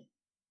fossil.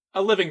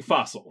 A living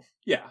fossil,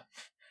 yeah.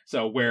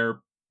 So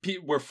where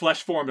were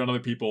flesh formed on other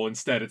people.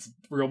 Instead, it's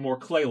real more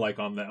clay like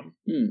on them.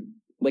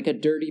 Like a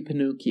dirty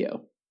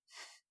Pinocchio.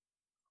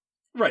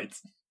 Right.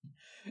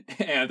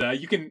 And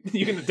you can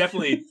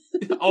definitely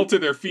alter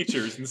their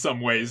features in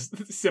some ways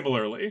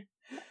similarly.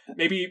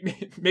 Maybe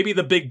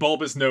the big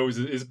bulbous nose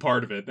is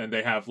part of it, and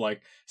they have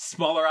like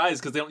smaller eyes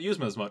because they don't use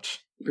them as much.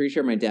 Pretty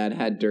sure my dad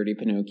had Dirty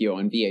Pinocchio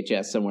on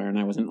VHS somewhere, and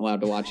I wasn't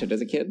allowed to watch it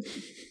as a kid.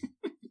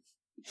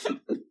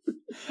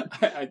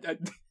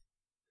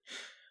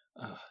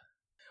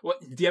 What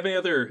do you have any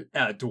other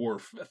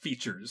dwarf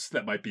features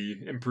that might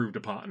be improved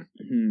upon?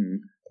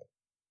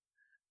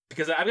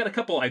 Because I've got a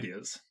couple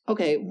ideas.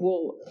 Okay,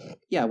 well,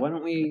 yeah. Why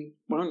don't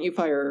you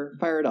fire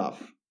it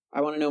off? I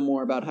want to know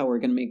more about how we're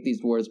going to make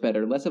these dwarves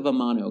better. Less of a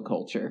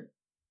monoculture.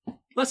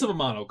 Less of a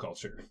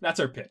monoculture. That's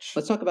our pitch.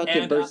 Let's talk about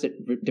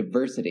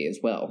diversity as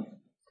well.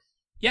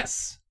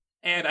 Yes,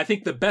 and I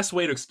think the best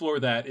way to explore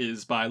that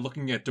is by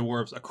looking at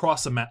dwarves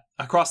across the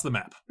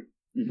map.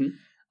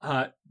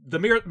 Mm-hmm. The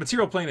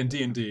material plane in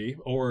D&D,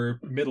 or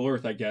Middle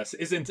Earth, I guess,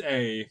 isn't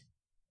a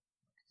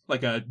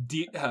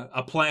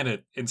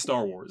planet in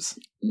Star Wars.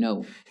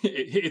 No,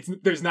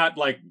 there's not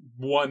like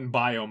one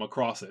biome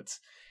across it.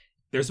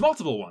 There's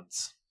multiple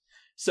ones.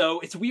 So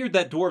it's weird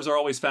that dwarves are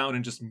always found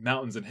in just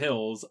mountains and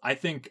hills. I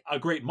think a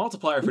great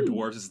multiplier for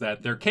dwarves is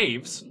that their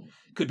caves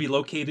could be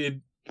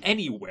located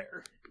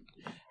anywhere.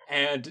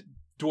 And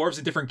dwarves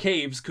in different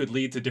caves could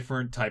lead to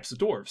different types of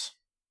dwarves.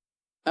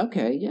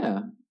 Okay,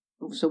 yeah.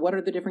 So what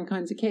are the different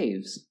kinds of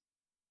caves?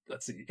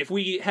 Let's see. If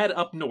we head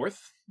up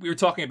north, we were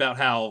talking about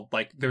how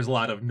like there's a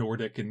lot of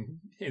Nordic and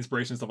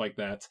inspiration and stuff like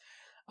that.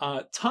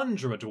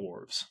 Tundra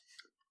dwarves.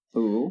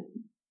 Ooh.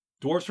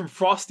 Dwarves from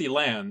frosty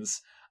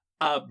lands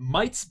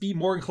might be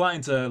more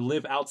inclined to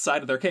live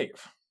outside of their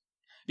cave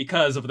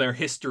because of their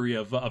history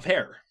of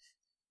hair.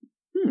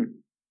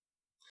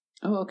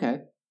 Oh, okay.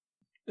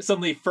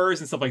 Suddenly, furs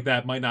and stuff like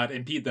that might not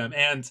impede them,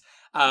 and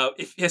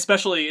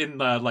especially in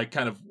like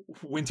kind of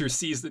winter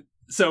season.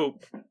 So,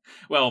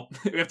 well,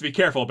 we have to be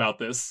careful about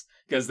this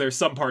because there's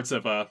some parts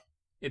of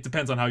it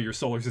depends on how your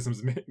solar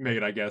system's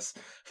made, I guess.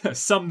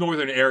 Some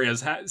northern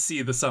areas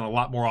see the sun a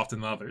lot more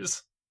often than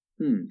others.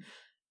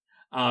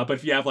 But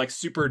if you have like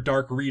super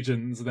dark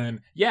regions,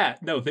 then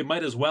they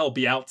might as well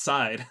be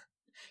outside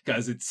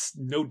because it's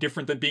no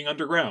different than being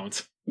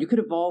underground. You could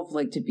evolve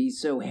like to be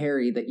so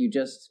hairy that you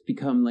just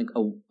become like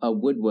a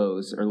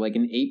woodwose or like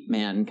an ape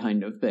man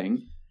kind of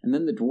thing, and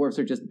then the dwarves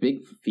are just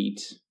big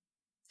feet.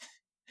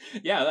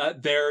 Yeah,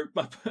 they're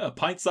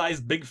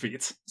pint-sized big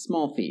feet.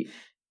 Small feet.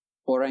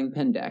 Orang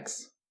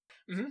pendeks.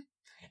 Mm-hmm.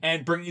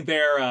 And bringing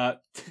their,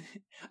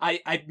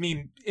 I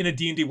mean, in a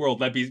D&D world,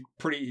 that'd be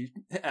pretty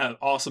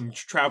awesome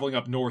traveling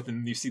up north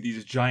and you see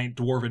these giant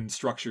dwarven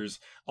structures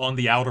on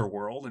the outer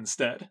world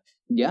instead.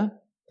 Yeah.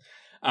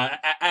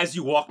 As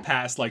you walk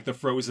past, like, the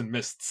frozen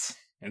mists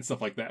and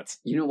stuff like that.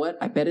 You know what?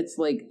 I bet it's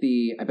like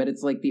the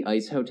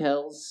ice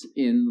hotels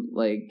in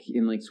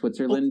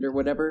Switzerland or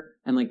whatever,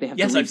 and like they have.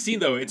 Yes, I've seen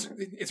though. It's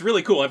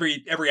really cool.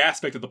 Every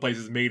aspect of the place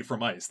is made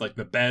from ice, like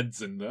the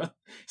beds and the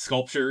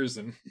sculptures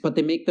and. But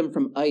they make them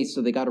from ice,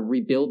 so they got to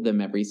rebuild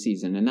them every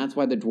season, and that's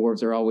why the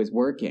dwarves are always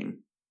working.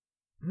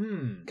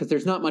 Because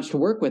there's not much to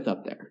work with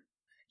up there.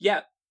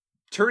 Yeah,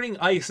 turning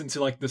ice into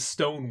like the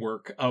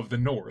stonework of the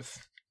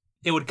north,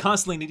 it would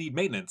constantly need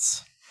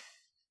maintenance.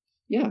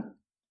 Yeah.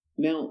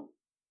 Now,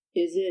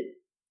 is it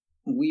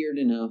weird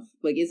enough?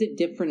 Like, is it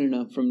different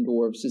enough from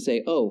dwarves to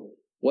say, oh,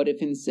 what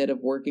if instead of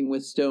working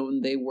with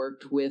stone, they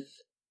worked with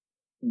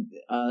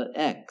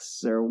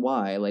X or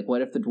Y? Like,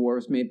 what if the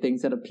dwarves made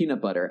things out of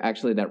peanut butter?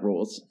 Actually, that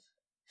rules.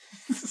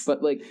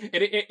 But like,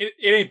 it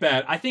ain't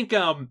bad. I think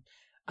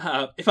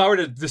if I were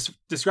to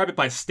describe it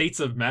by states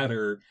of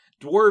matter,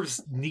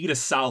 dwarves need a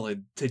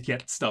solid to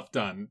get stuff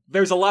done.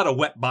 There's a lot of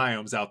wet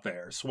biomes out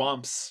there,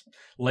 swamps,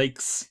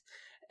 lakes.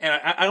 And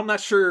I'm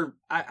not sure.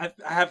 I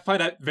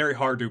find that very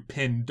hard to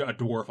pin a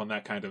dwarf on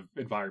that kind of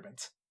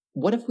environment.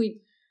 What if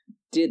we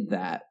did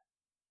that?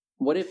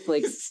 What if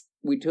like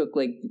we took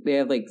like they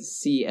have like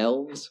sea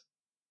elves?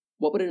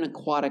 What would an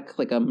aquatic,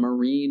 like a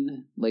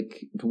marine,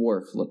 like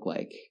dwarf look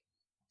like?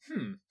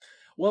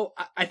 Well,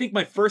 I think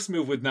my first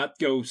move would not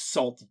go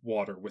salt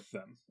water with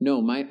them.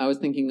 No, I was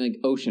thinking like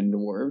ocean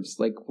dwarves.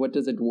 Like, what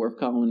does a dwarf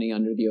colony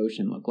under the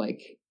ocean look like?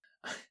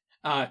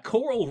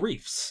 Coral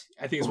reefs,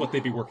 I think, is what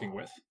they'd be working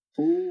with.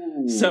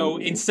 Ooh. So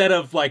instead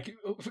of like,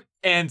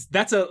 and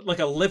that's a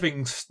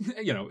living,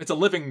 it's a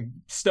living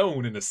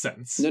stone in a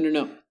sense.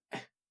 No.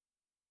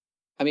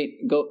 I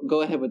mean,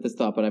 go ahead with this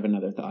thought, but I have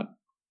another thought.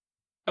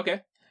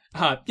 Okay.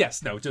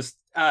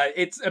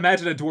 It's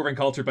imagine a dwarven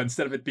culture, but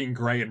instead of it being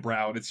gray and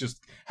brown, it's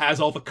just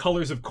has all the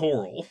colors of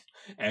coral,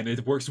 and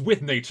it works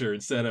with nature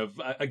instead of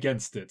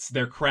against it.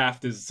 Their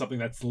craft is something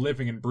that's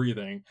living and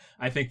breathing.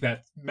 I think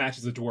that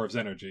matches a dwarf's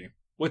energy.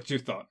 What's your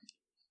thought?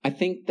 I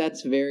think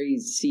that's very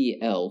sea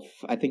elf.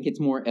 I think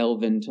it's more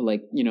elven to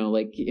like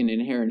in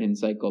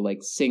Inheritance Cycle, like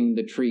sing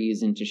the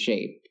trees into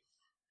shape.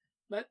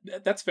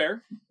 That's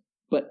fair.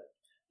 But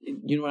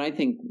you know what I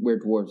think where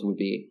dwarves would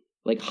be?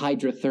 Like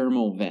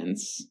hydrothermal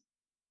vents.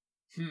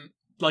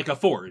 like a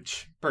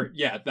forge.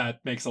 Yeah, that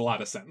makes a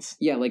lot of sense.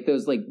 Yeah, like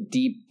those like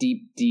deep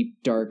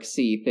dark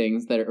sea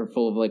things that are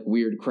full of like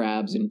weird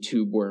crabs and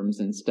tube worms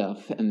and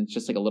stuff, and it's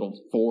just like a little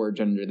forge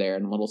under there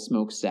and a little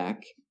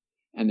smokestack,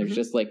 and there's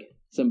just like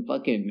some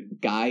fucking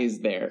guys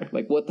there.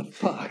 Like, what the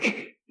fuck?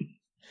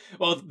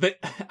 Well,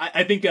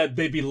 I think they'd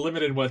be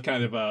limited with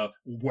kind of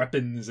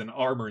weapons and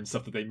armor and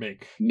stuff that they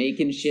make.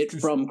 Making shit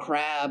from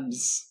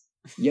crabs.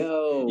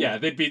 Yo. Yeah,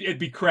 it'd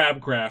be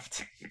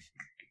crabcraft.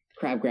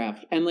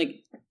 Crabcraft. And like,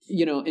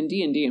 you know, in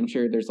D&D, I'm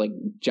sure there's like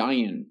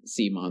giant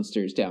sea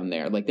monsters down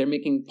there. Like they're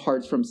making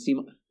parts from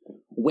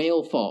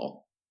whale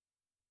fall.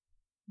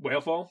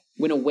 Whale fall?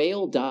 When a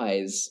whale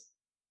dies,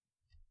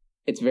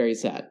 it's very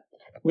sad.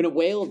 When a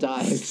whale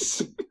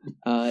dies,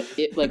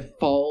 it like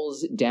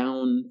falls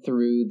down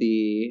through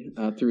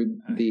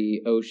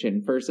the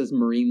ocean, first as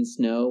marine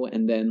snow,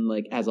 and then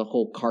like as a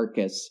whole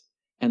carcass.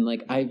 And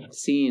like I've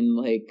seen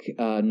like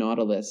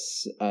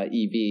Nautilus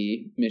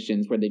EV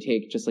missions where they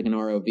take just like an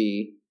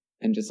ROV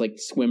and just like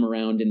swim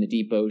around in the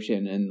deep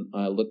ocean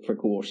and look for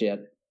cool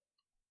shit.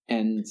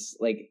 And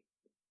like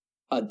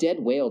a dead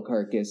whale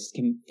carcass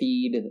can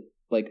feed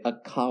like a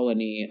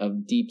colony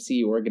of deep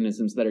sea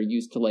organisms that are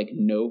used to like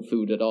no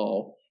food at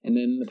all. And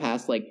then in the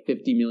past like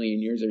 50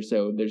 million years or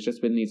so, there's just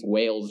been these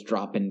whales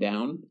dropping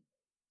down.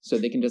 So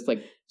they can just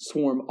like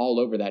swarm all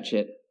over that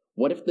shit.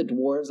 What if the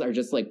dwarves are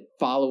just like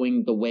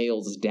following the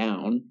whales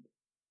down?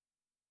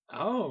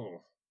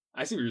 Oh,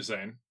 I see what you're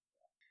saying.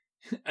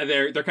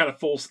 They're kind of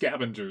full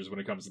scavengers when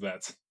it comes to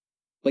that.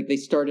 Like they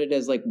started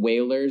as like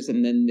whalers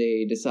and then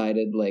they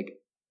decided like,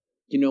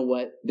 you know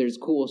what? There's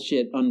cool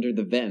shit under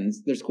the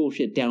vents. There's cool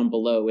shit down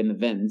below in the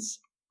vents.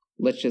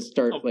 Let's just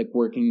start like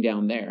working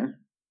down there.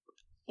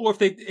 Or if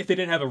they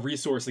didn't have a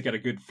resource to get a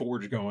good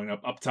forge going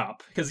up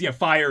top, because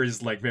fire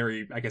is like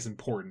very, I guess,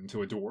 important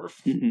to a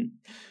dwarf.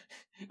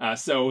 Mm-hmm.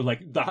 So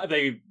like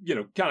they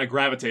kind of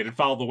gravitated,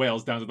 followed the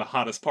whales down to the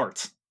hottest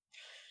parts.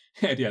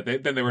 And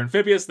then they were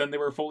amphibious, then they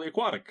were fully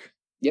aquatic.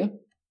 Yeah.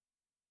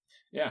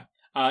 Yeah.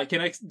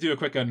 Can I do a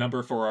quick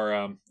number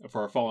for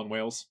our fallen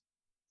whales?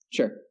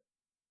 Sure.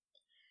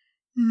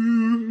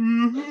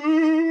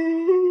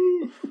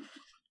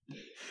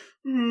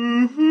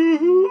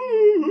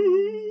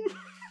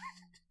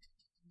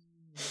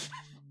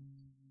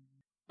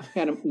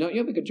 Adam, don't you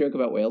have a good joke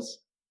about whales?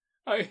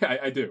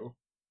 I do.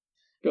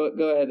 Go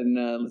ahead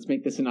and let's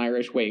make this an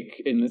Irish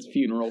wake in this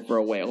funeral for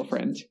a whale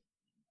friend.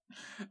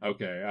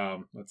 Okay.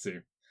 Let's see.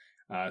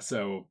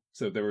 So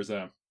there's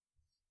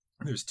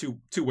two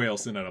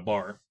whales sitting at a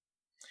bar,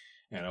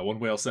 and one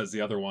whale says to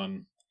the other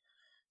one,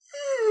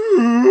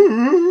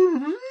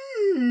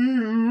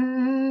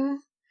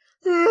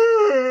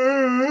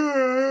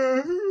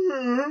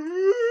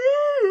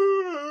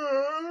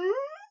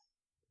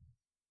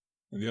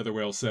 and the other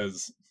whale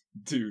says,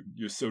 "Dude,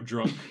 you're so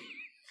drunk."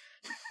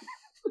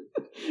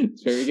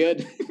 It's very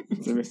good.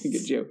 It's a very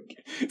good joke.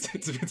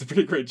 It's a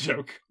pretty great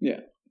joke.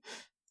 Yeah.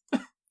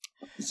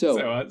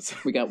 So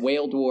we got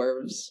whale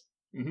dwarves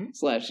 /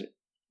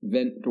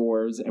 vent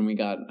dwarves, and we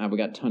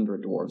got tundra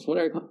dwarves. What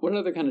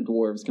other kind of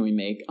dwarves can we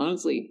make?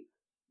 Honestly,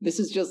 this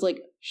is just like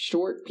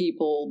short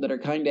people that are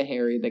kind of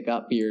hairy that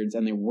got beards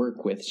and they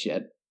work with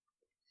shit.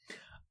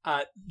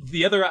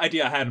 The other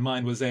idea I had in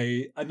mind was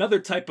another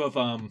type of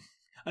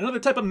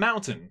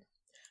mountain,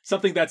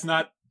 something that's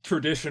not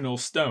traditional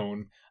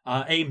stone,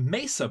 a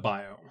mesa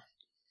biome.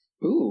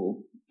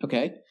 Ooh,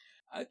 okay.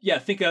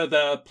 Think of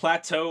the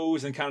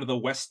plateaus and kind of the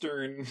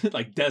western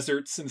like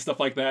deserts and stuff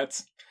like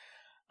that.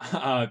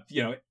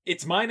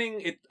 It's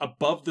mining it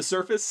above the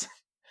surface,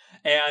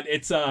 and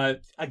it's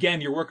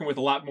again you're working with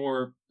a lot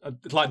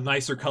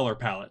nicer color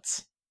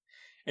palettes.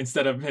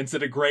 Instead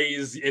of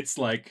grays, it's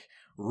like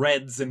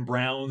reds and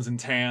browns and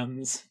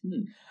tans.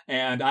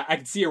 And I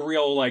could see a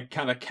real like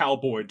kind of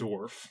cowboy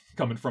dwarf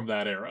coming from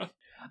that era.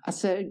 I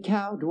said,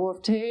 "Cow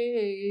dwarf,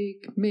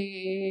 take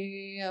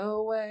me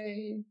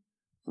away.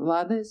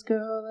 Fly this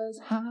girl as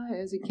high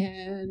as you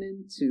can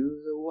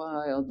into the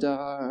wild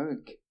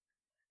dark."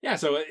 Yeah,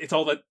 so it's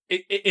all that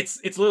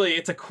it's literally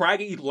it's a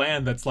craggy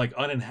land that's like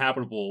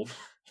uninhabitable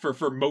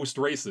for most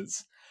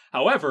races.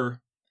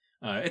 However,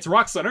 it's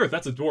rocks on Earth.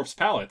 That's a dwarf's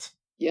palate.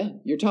 Yeah,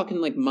 you're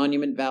talking like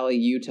Monument Valley,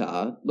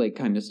 Utah, like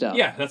kind of stuff.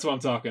 Yeah, that's what I'm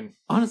talking.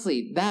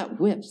 Honestly, that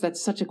whips.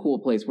 That's such a cool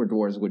place where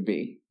dwarves would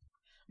be.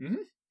 Mm-hmm.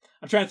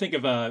 I'm trying to think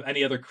of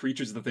any other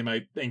creatures that they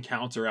might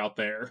encounter out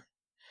there,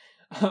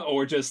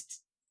 or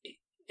just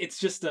it's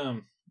just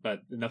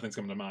but nothing's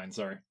coming to mind.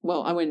 Sorry.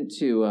 Well, I went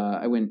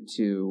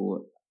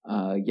to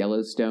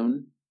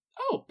Yellowstone.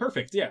 Oh,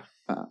 perfect. Yeah.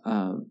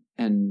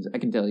 And I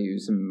can tell you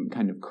some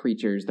kind of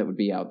creatures that would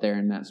be out there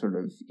in that sort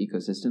of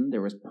ecosystem.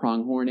 There was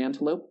pronghorn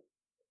antelope.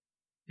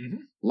 Mm-hmm.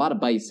 A lot of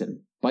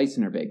bison.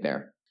 Bison are big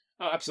there.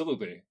 Oh,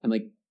 absolutely. And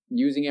like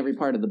using every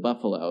part of the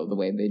buffalo the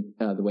way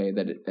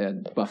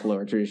that buffalo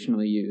are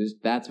traditionally used.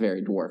 That's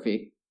very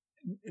dwarfy.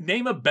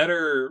 Name a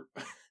better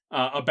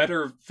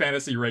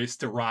fantasy race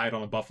to ride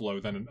on a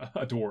buffalo than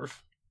a dwarf.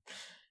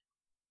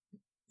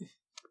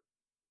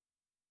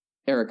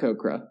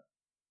 Aarakocra.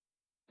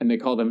 And they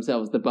call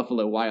themselves the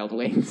Buffalo Wild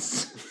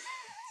Wings.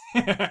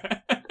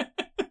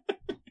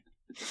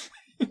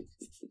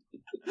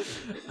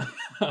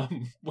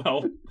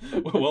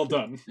 Well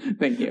done.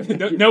 Thank you.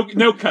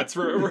 No cuts.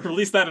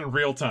 Release that in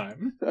real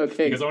time.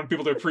 Okay. Because I want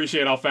people to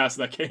appreciate how fast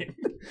that came.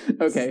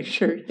 Okay,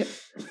 sure.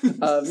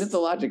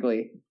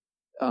 Mythologically,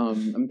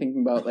 I'm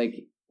thinking about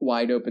like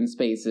wide open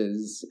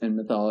spaces and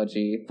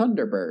mythology.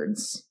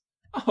 Thunderbirds.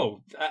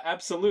 Oh,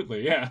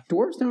 absolutely, yeah.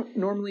 Dwarves don't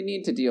normally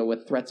need to deal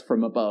with threats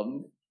from above.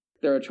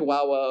 They're a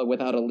chihuahua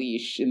without a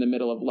leash in the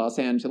middle of Los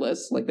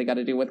Angeles, like they got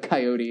to deal with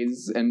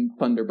coyotes and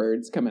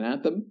thunderbirds coming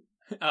at them.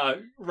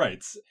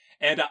 Right.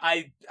 And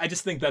I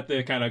just think that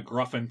the kind of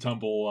gruff and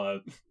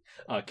tumble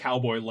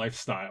cowboy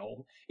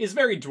lifestyle is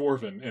very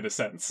dwarven in a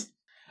sense.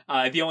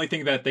 The only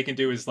thing that they can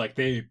do is like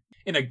they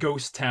in a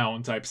ghost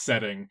town type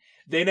setting,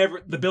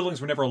 the buildings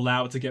were never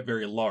allowed to get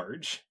very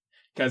large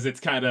because it's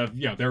kind of,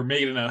 they're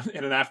made in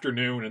an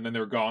afternoon and then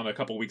they're gone a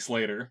couple weeks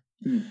later.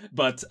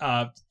 But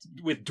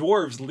with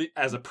dwarves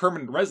as a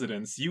permanent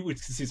residence, you would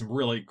see some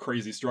really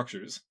crazy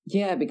structures.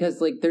 Yeah,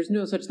 because like there's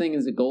no such thing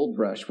as a gold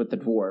rush with the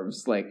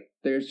dwarves. Like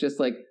there's just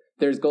like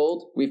there's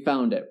gold, we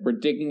found it. We're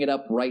digging it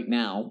up right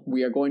now.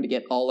 We are going to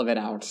get all of it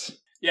out.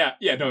 Yeah,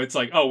 no, it's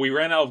like, oh, we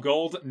ran out of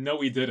gold? No,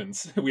 we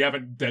didn't. We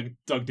haven't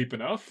dug deep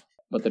enough.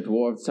 But the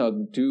dwarves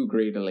dug too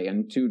greedily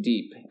and too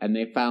deep, and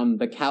they found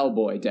the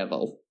cowboy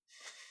devil.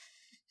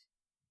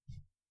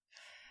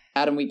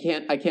 Adam,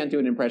 I can't do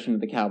an impression of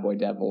the cowboy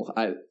devil.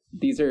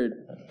 These are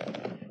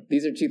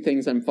two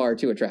things I'm far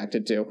too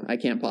attracted to. I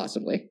can't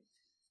possibly.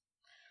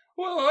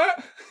 Well,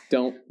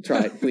 Don't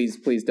try it.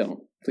 Please don't.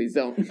 Please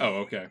don't.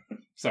 Oh, okay.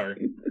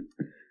 Sorry.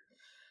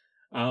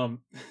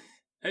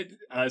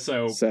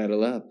 So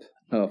saddle up.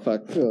 Oh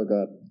fuck. Oh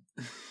god.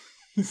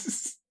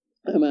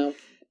 I'm out.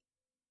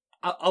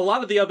 A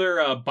lot of the other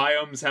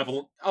biomes have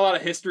a lot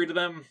of history to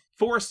them.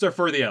 Forests are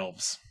for the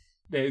elves.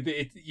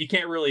 You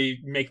can't really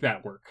make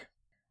that work.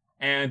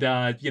 And,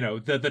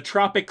 the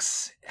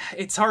tropics,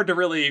 it's hard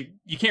to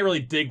you can't really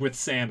dig with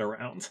sand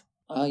around.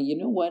 You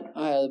know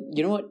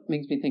what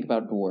makes me think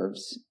about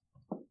dwarves?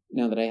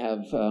 Now that I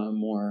have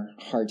more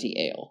hearty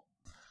ale.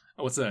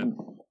 What's that?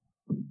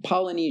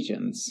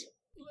 Polynesians.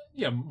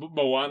 Yeah,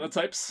 Moana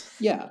types?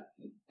 Yeah.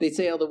 They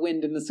sail the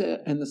wind in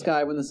the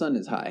sky when the sun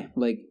is high.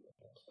 Like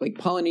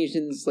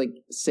Polynesians, like,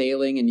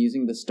 sailing and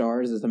using the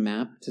stars as a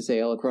map to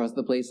sail across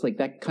the place. Like,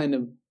 that kind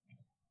of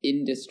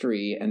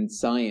industry and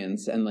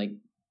science and, like,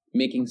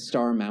 making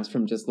star maps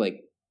from just,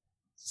 like,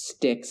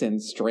 sticks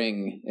and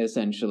string,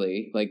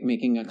 essentially. Like,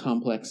 making a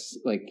complex,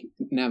 like,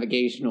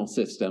 navigational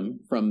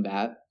system from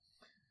that.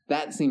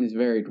 That seems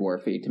very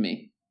dwarfy to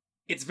me.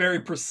 It's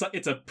very precise.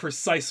 It's a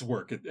precise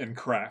work and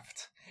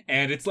craft.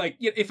 And it's like,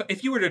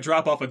 if you were to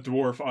drop off a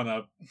dwarf on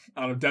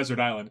a desert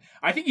island,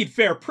 I think he'd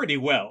fare pretty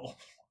well.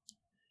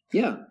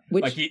 Yeah.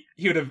 Like, he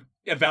would have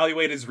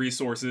evaluated his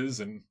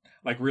resources and,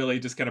 like, really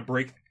just kind of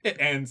break it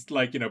and,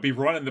 like, be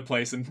running the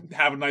place and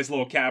have a nice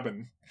little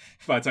cabin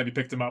by the time you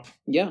picked him up.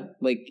 Yeah,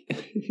 like,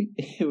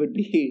 it would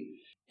be...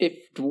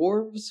 If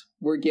dwarves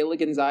were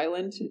Gilligan's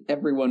Island,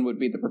 everyone would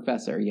be the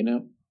professor,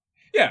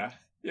 Yeah,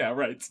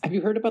 right. Have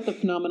you heard about the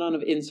phenomenon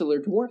of insular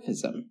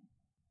dwarfism?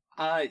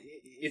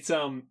 Is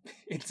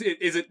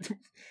it...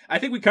 I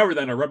think we covered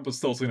that in a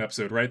Rumpelstiltskin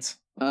episode, right?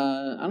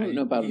 I don't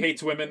know about... He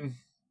hates women.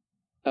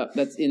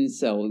 That's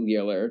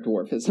insular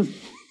dwarfism.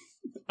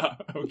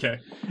 Okay.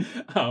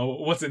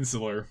 What's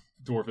insular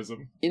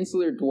dwarfism?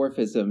 Insular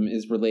dwarfism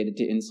is related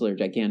to insular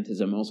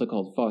gigantism, also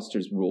called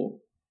Foster's rule.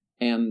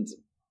 And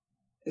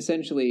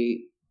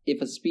essentially, if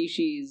a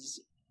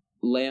species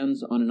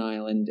lands on an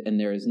island and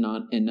there is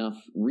not enough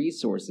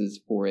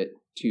resources for it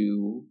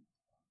to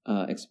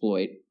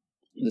exploit,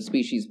 the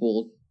species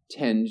will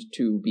tend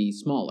to be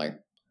smaller.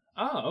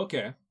 Oh,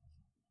 okay.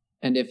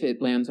 And if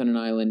it lands on an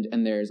island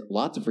and there's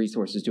lots of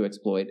resources to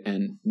exploit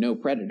and no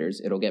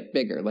predators, it'll get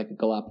bigger, like a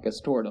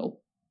Galapagos turtle.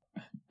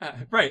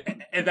 Right,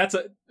 and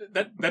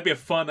that'd be a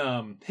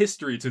fun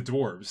history to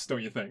dwarves,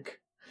 don't you think?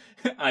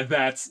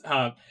 That's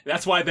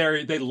why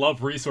they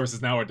love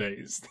resources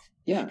nowadays.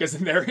 Yeah, because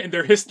in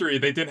their history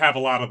they didn't have a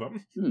lot of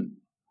them.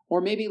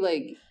 Or maybe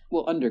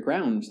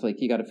underground, like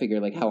you got to figure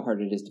like how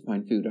hard it is to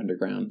find food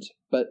underground,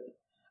 but.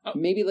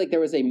 Maybe, like,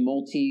 there was a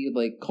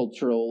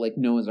cultural, like,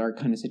 Noah's Ark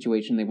kind of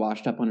situation. They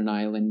washed up on an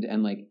island,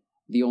 and, like,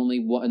 the only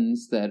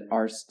ones that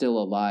are still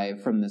alive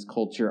from this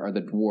culture are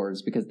the dwarves,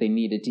 because they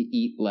needed to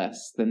eat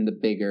less than the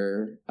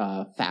bigger,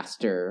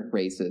 faster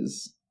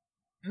races.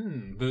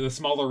 The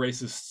smaller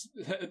races,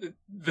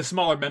 the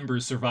smaller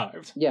members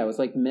survived. Yeah, it was,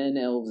 like, men,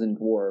 elves, and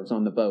dwarves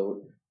on the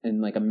boat in,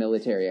 like, a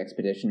military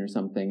expedition or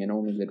something, and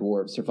only the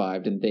dwarves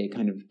survived, and they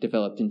kind of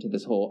developed into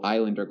this whole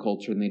islander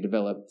culture, and they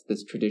developed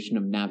this tradition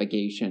of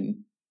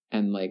navigation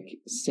and, like,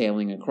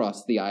 sailing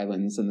across the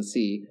islands and the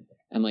sea.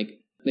 And, like,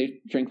 they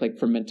drink, like,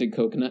 fermented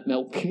coconut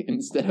milk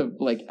instead of,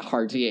 like,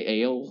 hearty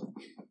ale.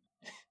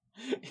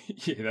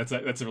 Yeah,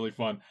 that's really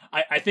fun.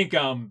 I think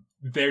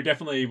they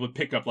definitely would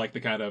pick up, like, the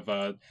kind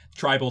of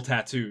tribal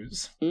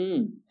tattoos.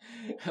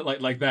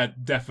 Like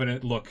that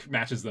definite look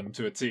matches them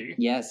to a T.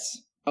 Yes.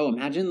 Oh,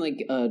 imagine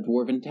like a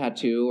dwarven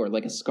tattoo or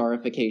like a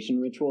scarification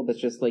ritual that's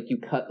just like you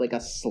cut like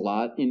a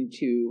slot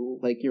into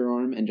like your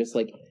arm and just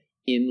like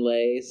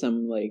inlay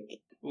some like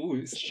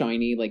Ooh,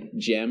 shiny like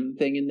gem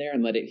thing in there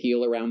and let it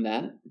heal around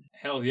that.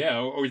 hell yeah.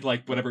 Or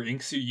like whatever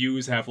inks you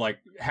use have like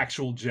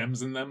actual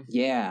gems in them.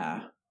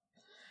 Yeah.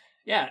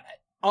 Yeah.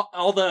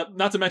 All the,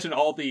 not to mention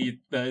all the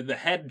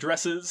head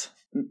dresses.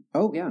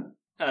 Oh yeah.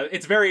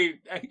 It's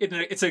very,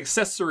 it's an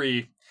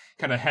accessory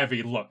kind of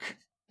heavy look.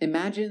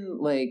 Imagine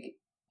like,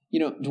 you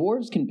know,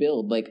 dwarves can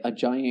build like a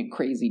giant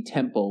crazy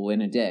temple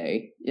in a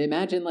day.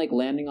 Imagine like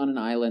landing on an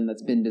island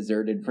that's been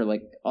deserted for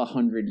like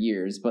 100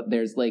 years, but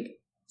there's like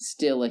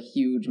still a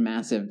huge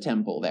massive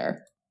temple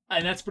there.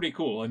 And that's pretty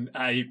cool. And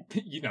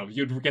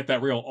you'd get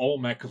that real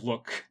Olmec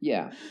look.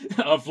 Yeah.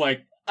 Of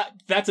like,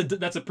 that's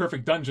a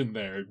perfect dungeon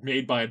there,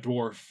 made by a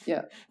dwarf.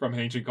 Yeah. From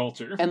an ancient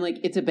culture. And like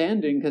it's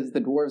abandoned because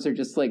the dwarves are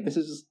just like, this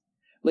is just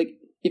like,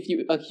 if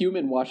a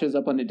human washes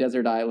up on a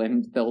desert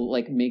island, they'll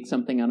like make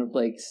something out of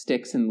like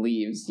sticks and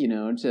leaves, you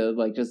know, to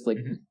like just like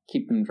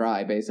keep them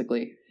dry,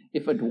 basically.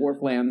 If a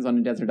dwarf lands on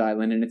a desert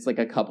island and it's like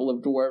a couple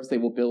of dwarves, they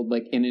will build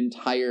like an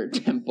entire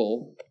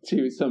temple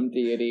to some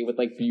deity with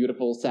like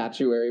beautiful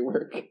statuary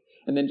work,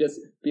 and then just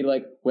be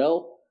like,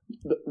 well,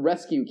 the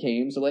rescue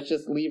came, so let's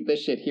just leave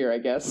this shit here, I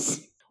guess.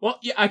 Well,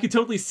 yeah, I could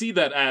totally see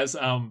that as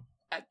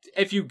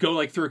if you go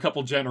like through a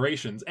couple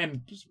generations,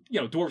 and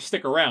dwarves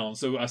stick around,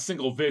 so a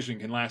single vision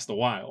can last a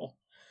while.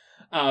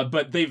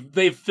 But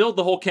they've filled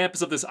the whole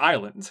campus of this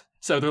island,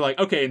 so they're like,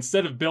 okay,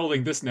 instead of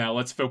building this now,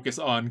 let's focus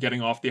on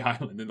getting off the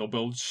island, and they'll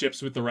build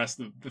ships with the rest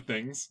of the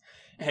things,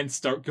 and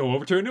go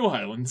over to a new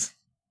island.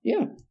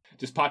 Yeah,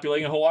 just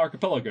populating a whole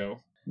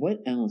archipelago. What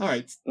else? All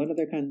right, what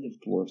other kinds of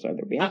dwarves are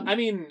there? I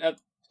mean,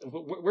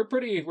 we're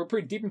pretty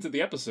deep into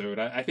the episode.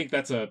 I think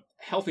that's a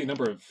healthy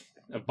number of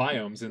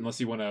biomes, unless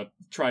you want to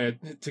try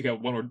to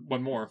get one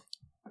more.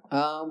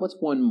 What's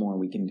one more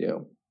we can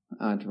do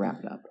to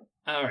wrap it up?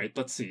 All right,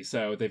 let's see.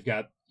 So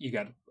you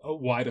got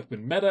wide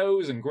open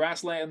meadows and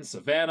grasslands,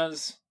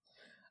 savannas.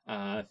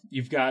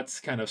 You've got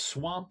kind of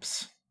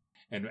swamps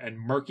and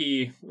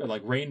murky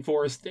like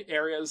rainforest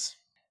areas.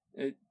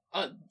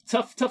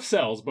 Tough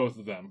sells, both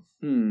of them.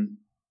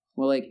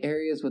 Well, like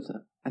areas with,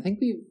 I think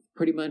we've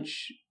pretty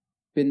much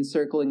been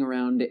circling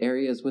around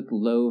areas with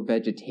low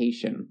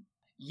vegetation.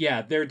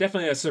 Yeah, they're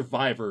definitely a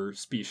survivor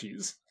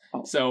species.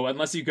 Oh. So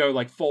unless you go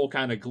like full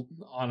kind of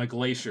on a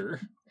glacier,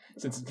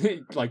 since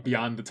like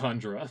beyond the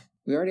tundra.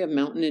 We already have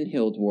mountain and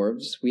hill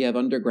dwarves. We have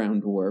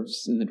underground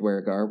dwarves in the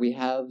Dwergar. We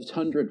have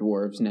tundra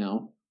dwarves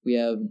now. We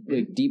have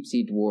like deep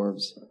sea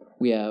dwarves.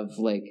 We have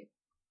like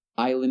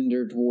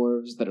islander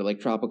dwarves that are like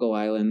tropical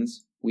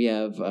islands. We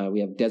have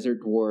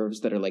desert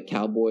dwarves that are like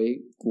cowboy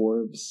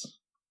dwarves.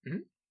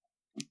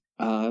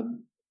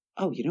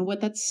 You know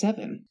what? That's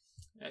 7.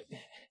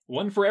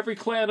 One for every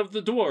clan of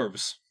the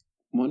dwarves.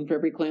 One for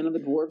every clan of the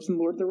dwarves in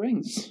Lord of the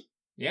Rings.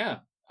 Yeah.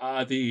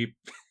 The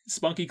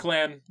Spunky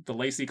clan, the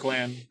Lacey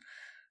clan,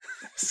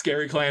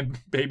 Scary clan,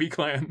 Baby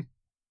clan,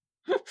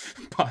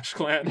 Posh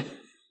clan,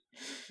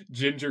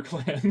 Ginger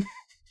clan.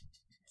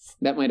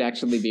 That might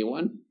actually be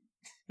one.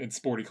 And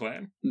Sporty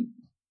clan.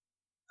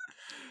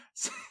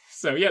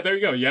 So yeah, there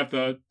you go. You have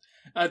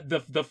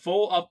the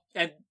full up,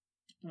 and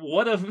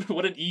what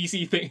an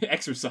easy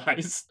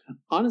exercise.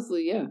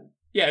 Honestly, yeah.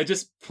 Yeah,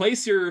 just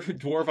place your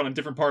dwarf on a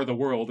different part of the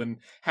world and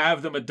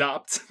have them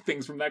adopt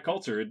things from that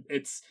culture.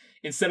 It's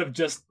instead of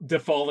just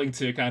defaulting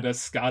to kind of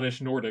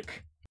Scottish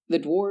Nordic. The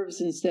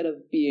dwarves, instead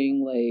of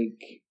being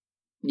like,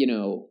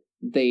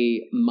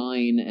 they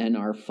mine and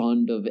are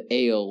fond of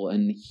ale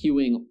and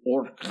hewing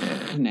orc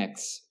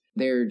necks,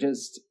 they're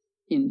just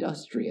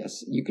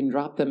industrious. You can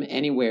drop them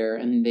anywhere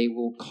and they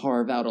will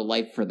carve out a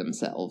life for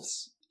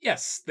themselves.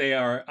 Yes, they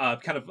are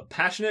kind of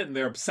passionate and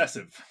they're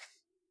obsessive.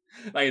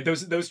 Like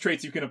those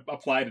traits you can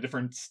apply to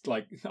different,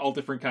 like all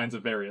different kinds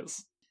of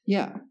areas.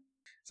 Yeah.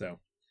 So,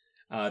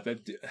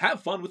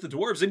 have fun with the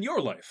dwarves in your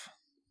life.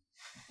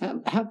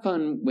 Have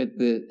fun with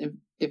the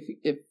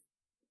if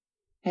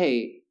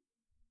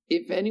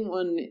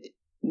anyone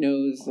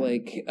knows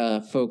like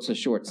folks of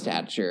short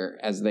stature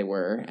as they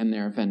were and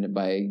they're offended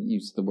by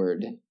use of the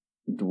word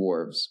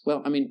dwarves.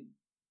 Well, I mean,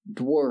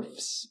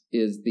 dwarfs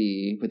is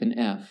with an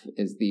F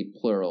is the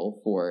plural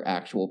for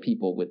actual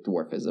people with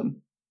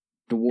dwarfism.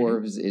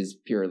 Dwarves is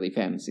purely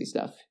fantasy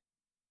stuff.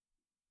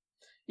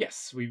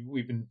 Yes,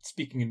 we've been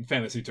speaking in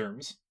fantasy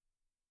terms.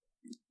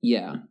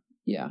 Yeah.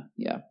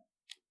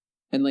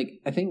 And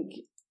like I think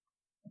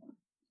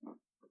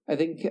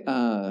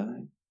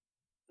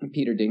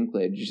Peter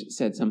Dinklage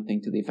said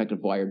something to the effect of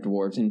why are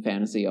dwarves in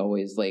fantasy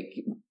always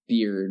like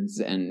beards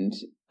and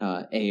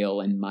ale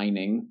and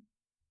mining?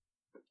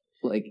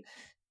 Like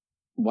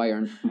why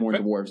aren't more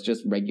dwarves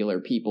just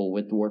regular people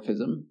with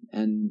dwarfism?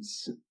 And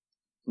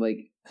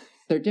like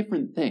they're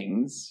different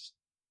things,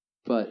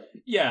 but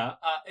yeah,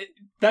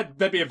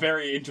 that'd be a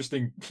very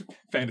interesting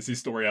fantasy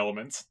story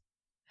element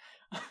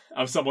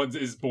of someone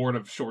is born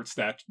of short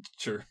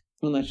stature.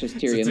 Well, that's just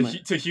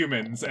Tyrion to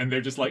humans, and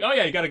they're just like, oh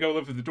yeah, you got to go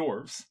live with the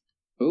dwarves.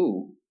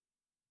 Ooh,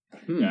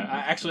 Yeah,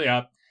 actually,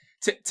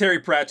 Terry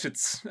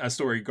Pratchett's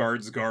story,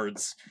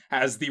 Guards,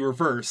 has the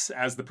reverse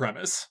as the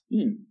premise.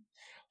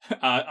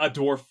 A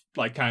dwarf,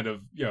 like, kind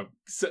of,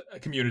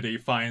 community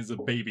finds a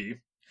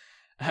baby,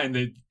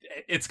 and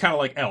it's kind of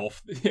like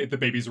Elf. The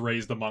baby's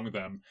raised among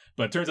them,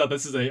 but it turns out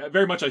this is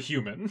very much a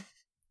human.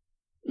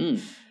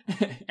 And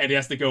he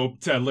has to go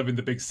to live in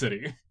the big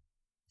city.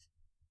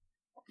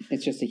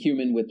 It's just a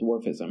human with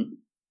dwarfism.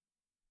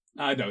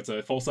 No, it's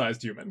a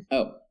full-sized human.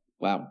 Oh,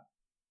 wow.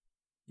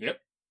 Yep.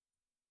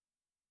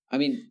 I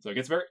mean... So it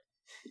gets very...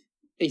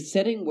 A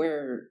setting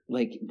where,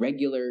 like,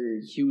 regular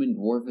human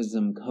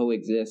dwarfism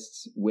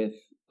coexists with...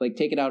 Like,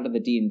 take it out of the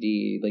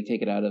D&D, like,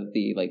 take it out of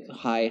the, like,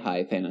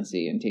 high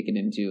fantasy and take it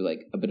into,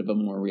 like, a bit of a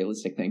more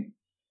realistic thing.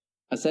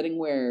 A setting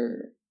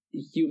where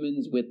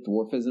humans with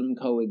dwarfism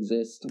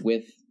coexist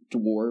with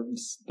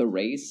dwarves, the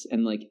race,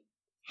 and, like,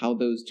 how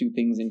those two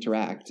things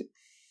interact.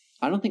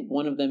 I don't think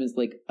one of them is,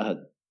 like, a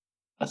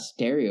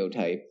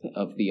stereotype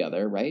of the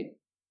other, right?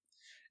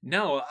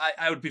 No,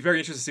 I would be very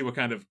interested to see what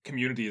kind of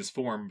community is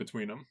formed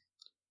between them.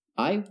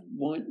 I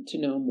want to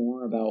know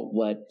more about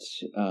what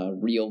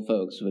real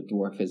folks with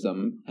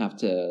dwarfism have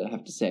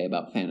to say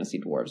about fantasy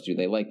dwarves. Do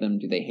they like them?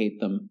 Do they hate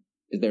them?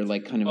 Is there,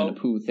 like, kind of an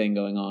Apu thing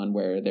going on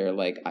where they're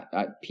like,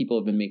 people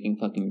have been making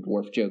fucking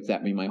dwarf jokes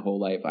at me my whole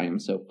life. I am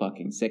so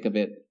fucking sick of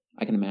it.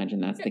 I can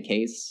imagine that's the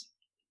case.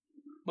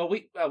 Well,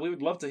 we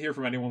would love to hear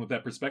from anyone with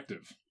that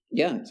perspective.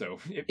 Yeah. So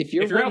if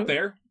you're out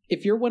there,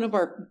 if you're one of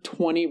our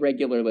 20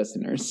 regular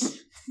listeners,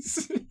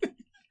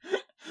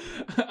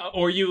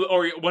 or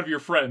one of your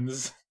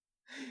friends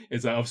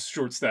is of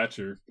short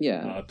stature,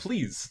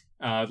 please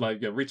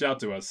reach out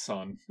to us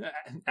on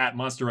at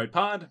Monster Right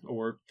Pod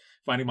or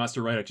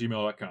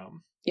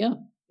findingmonsterright@gmail.com. Yeah. Have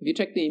you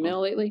checked the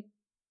email lately?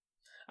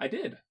 I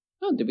did.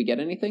 Oh, did we get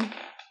anything?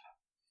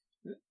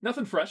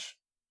 Nothing fresh.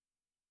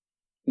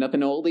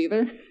 Nothing old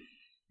either?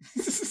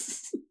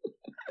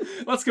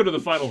 Let's go to the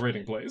final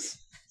rating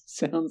place.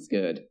 Sounds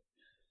good.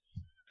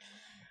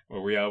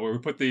 Where we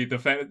put the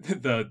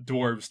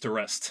dwarves to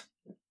rest.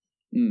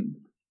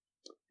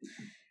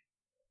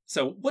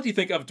 So, what do you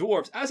think of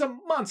dwarves as a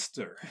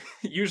monster?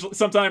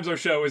 Sometimes our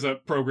show is a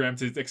program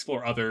to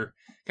explore other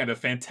kind of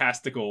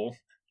fantastical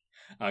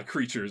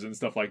creatures and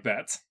stuff like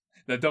that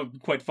don't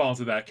quite fall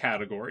into that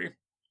category.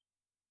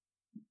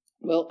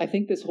 Well, I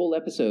think this whole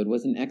episode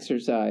was an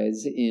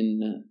exercise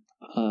in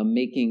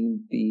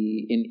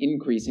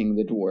increasing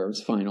the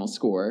dwarves' final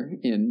score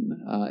in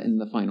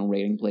the final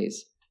rating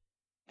place,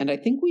 and I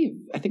think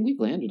we've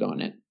landed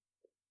on it.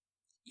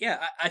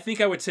 Yeah, I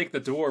think I would take the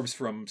dwarves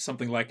from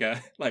something like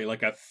a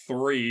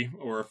 3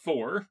 or a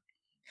 4,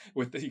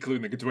 with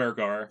including the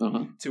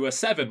Dwergar, to a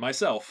 7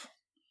 myself.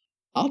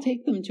 I'll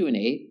take them to an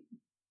 8.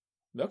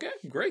 Okay,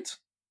 great.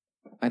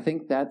 I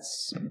think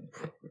that's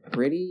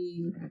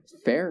pretty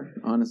fair,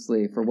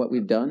 honestly, for what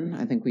we've done.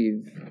 I think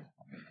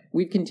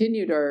we've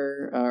continued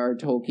our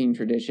Tolkien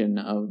tradition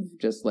of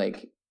just,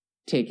 like,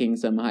 taking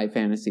some high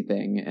fantasy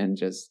thing and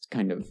just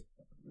kind of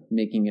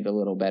making it a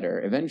little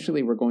better.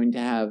 Eventually, we're going to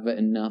have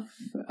enough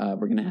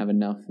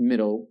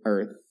Middle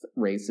Earth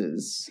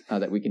races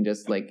that we can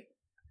just, like,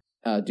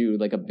 do,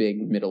 like, a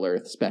big Middle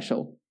Earth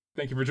special.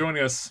 Thank you for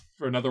joining us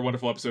for another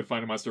wonderful episode of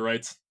Finding Monster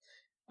Rights.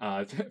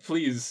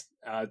 Please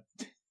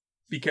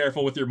be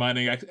careful with your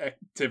mining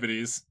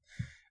activities.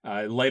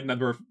 Light a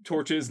number of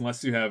torches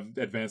unless you have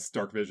advanced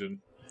dark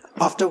vision.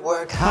 Off to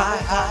work, hi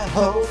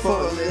ho for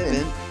a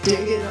living,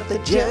 digging up the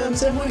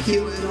gems and we're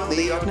hewing all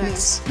the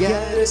Arknights. Yeah,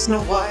 it's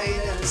Snow White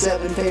and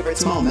 7 favorite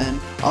small men.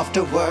 Off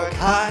to work,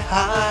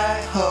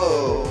 hi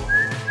ho.